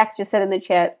Jack just said in the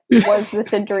chat, was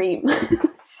this a dream?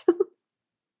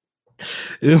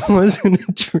 It wasn't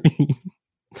a dream.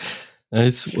 I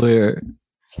swear.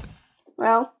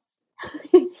 Well,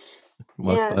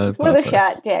 yeah, it's worth a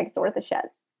shot, Jack. It's worth a shot.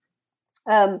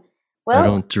 Well, I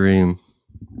don't dream.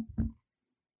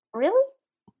 Really?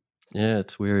 Yeah,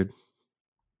 it's weird.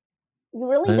 You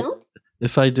really don't?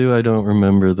 If I do, I don't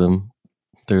remember them.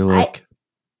 They're like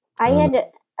I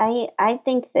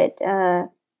think that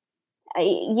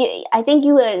I think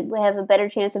you would have a better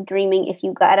chance of dreaming if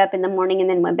you got up in the morning and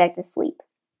then went back to sleep.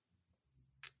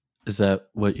 Is that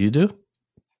what you do?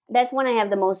 That's when I have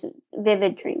the most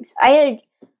vivid dreams. I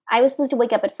was supposed to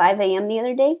wake up at 5 a.m. the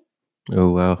other day.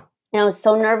 Oh, wow. And I was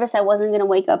so nervous I wasn't going to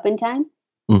wake up in time.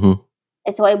 Mm-hmm.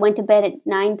 And so I went to bed at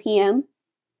 9 p.m.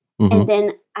 Mm-hmm. And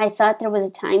then I thought there was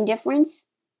a time difference.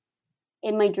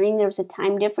 In my dream, there was a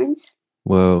time difference.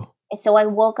 Whoa. And so I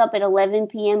woke up at 11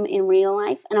 p.m. in real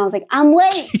life. And I was like, I'm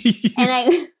late.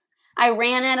 And I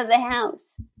ran out of the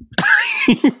house.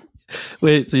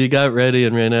 Wait, so you got ready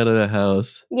and ran out of the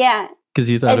house? Yeah. Because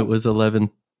you thought it was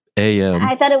 11 a.m.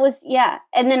 I thought it was, yeah.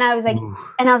 And then I was like,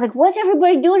 what's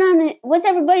everybody doing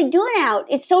out?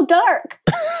 It's so dark.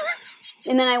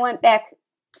 And then I went back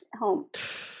home.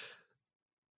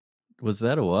 Was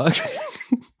that a walk?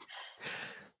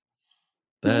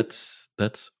 That's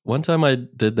one time I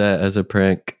did that as a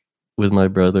prank with my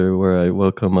brother where I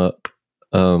woke him up.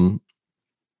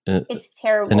 It's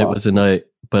terrible. And it was a night,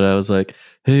 but I was like,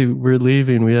 hey, we're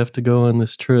leaving. We have to go on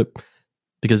this trip.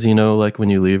 Because, you know, like when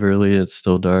you leave early, it's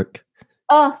still dark.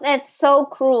 Oh, that's so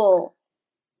cruel.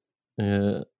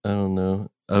 Yeah, I don't know.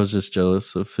 I was just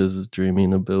jealous of his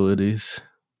dreaming abilities.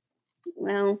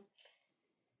 Well,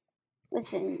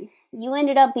 listen, you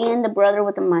ended up being the brother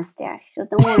with the mustache, so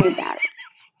don't worry about it.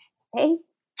 Okay?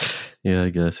 Yeah, I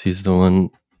guess he's the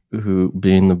one who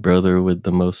being the brother with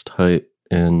the most height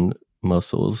and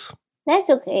muscles. That's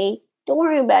okay. Don't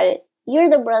worry about it. You're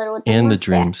the brother with the and mustache. The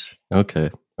dreams. Okay,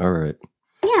 all right.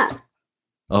 Yeah.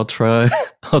 I'll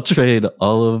trade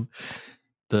all of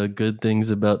the good things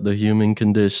about the human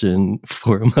condition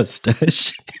for a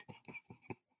mustache.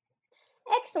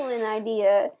 Excellent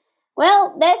idea.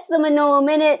 Well, that's the Manolo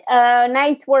Minute.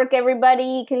 Nice work,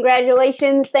 everybody.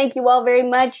 Congratulations. Thank you all very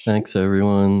much. Thanks,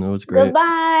 everyone. That was great.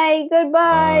 Goodbye.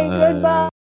 Goodbye. Bye. Goodbye.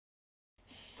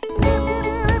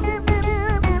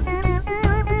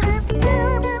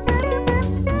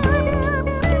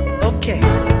 Okay.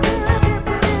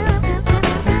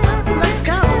 Let's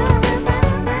go.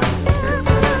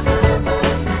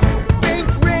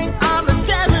 Ring on the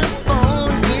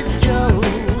telephone. It's Joe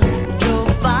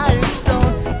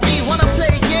Firestone. We wanna play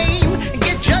a game and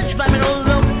get judged by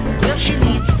Manolo. Well, she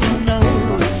needs to know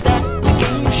it's that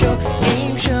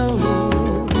game show.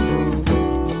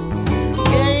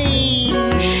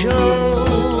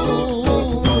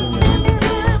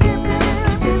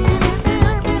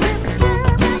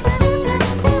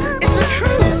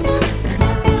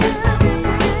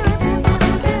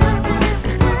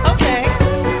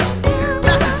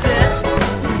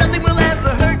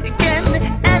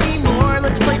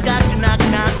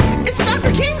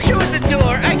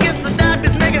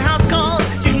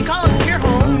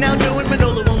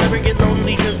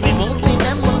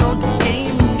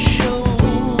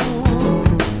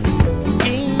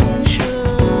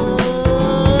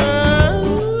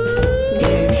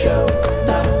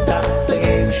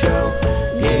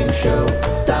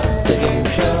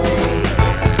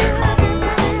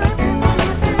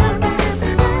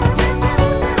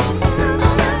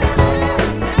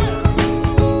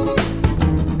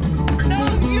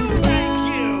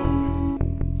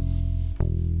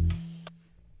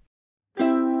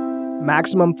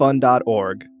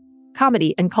 MaximumFun.org.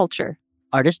 Comedy and culture.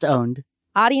 Artist owned.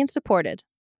 Audience supported.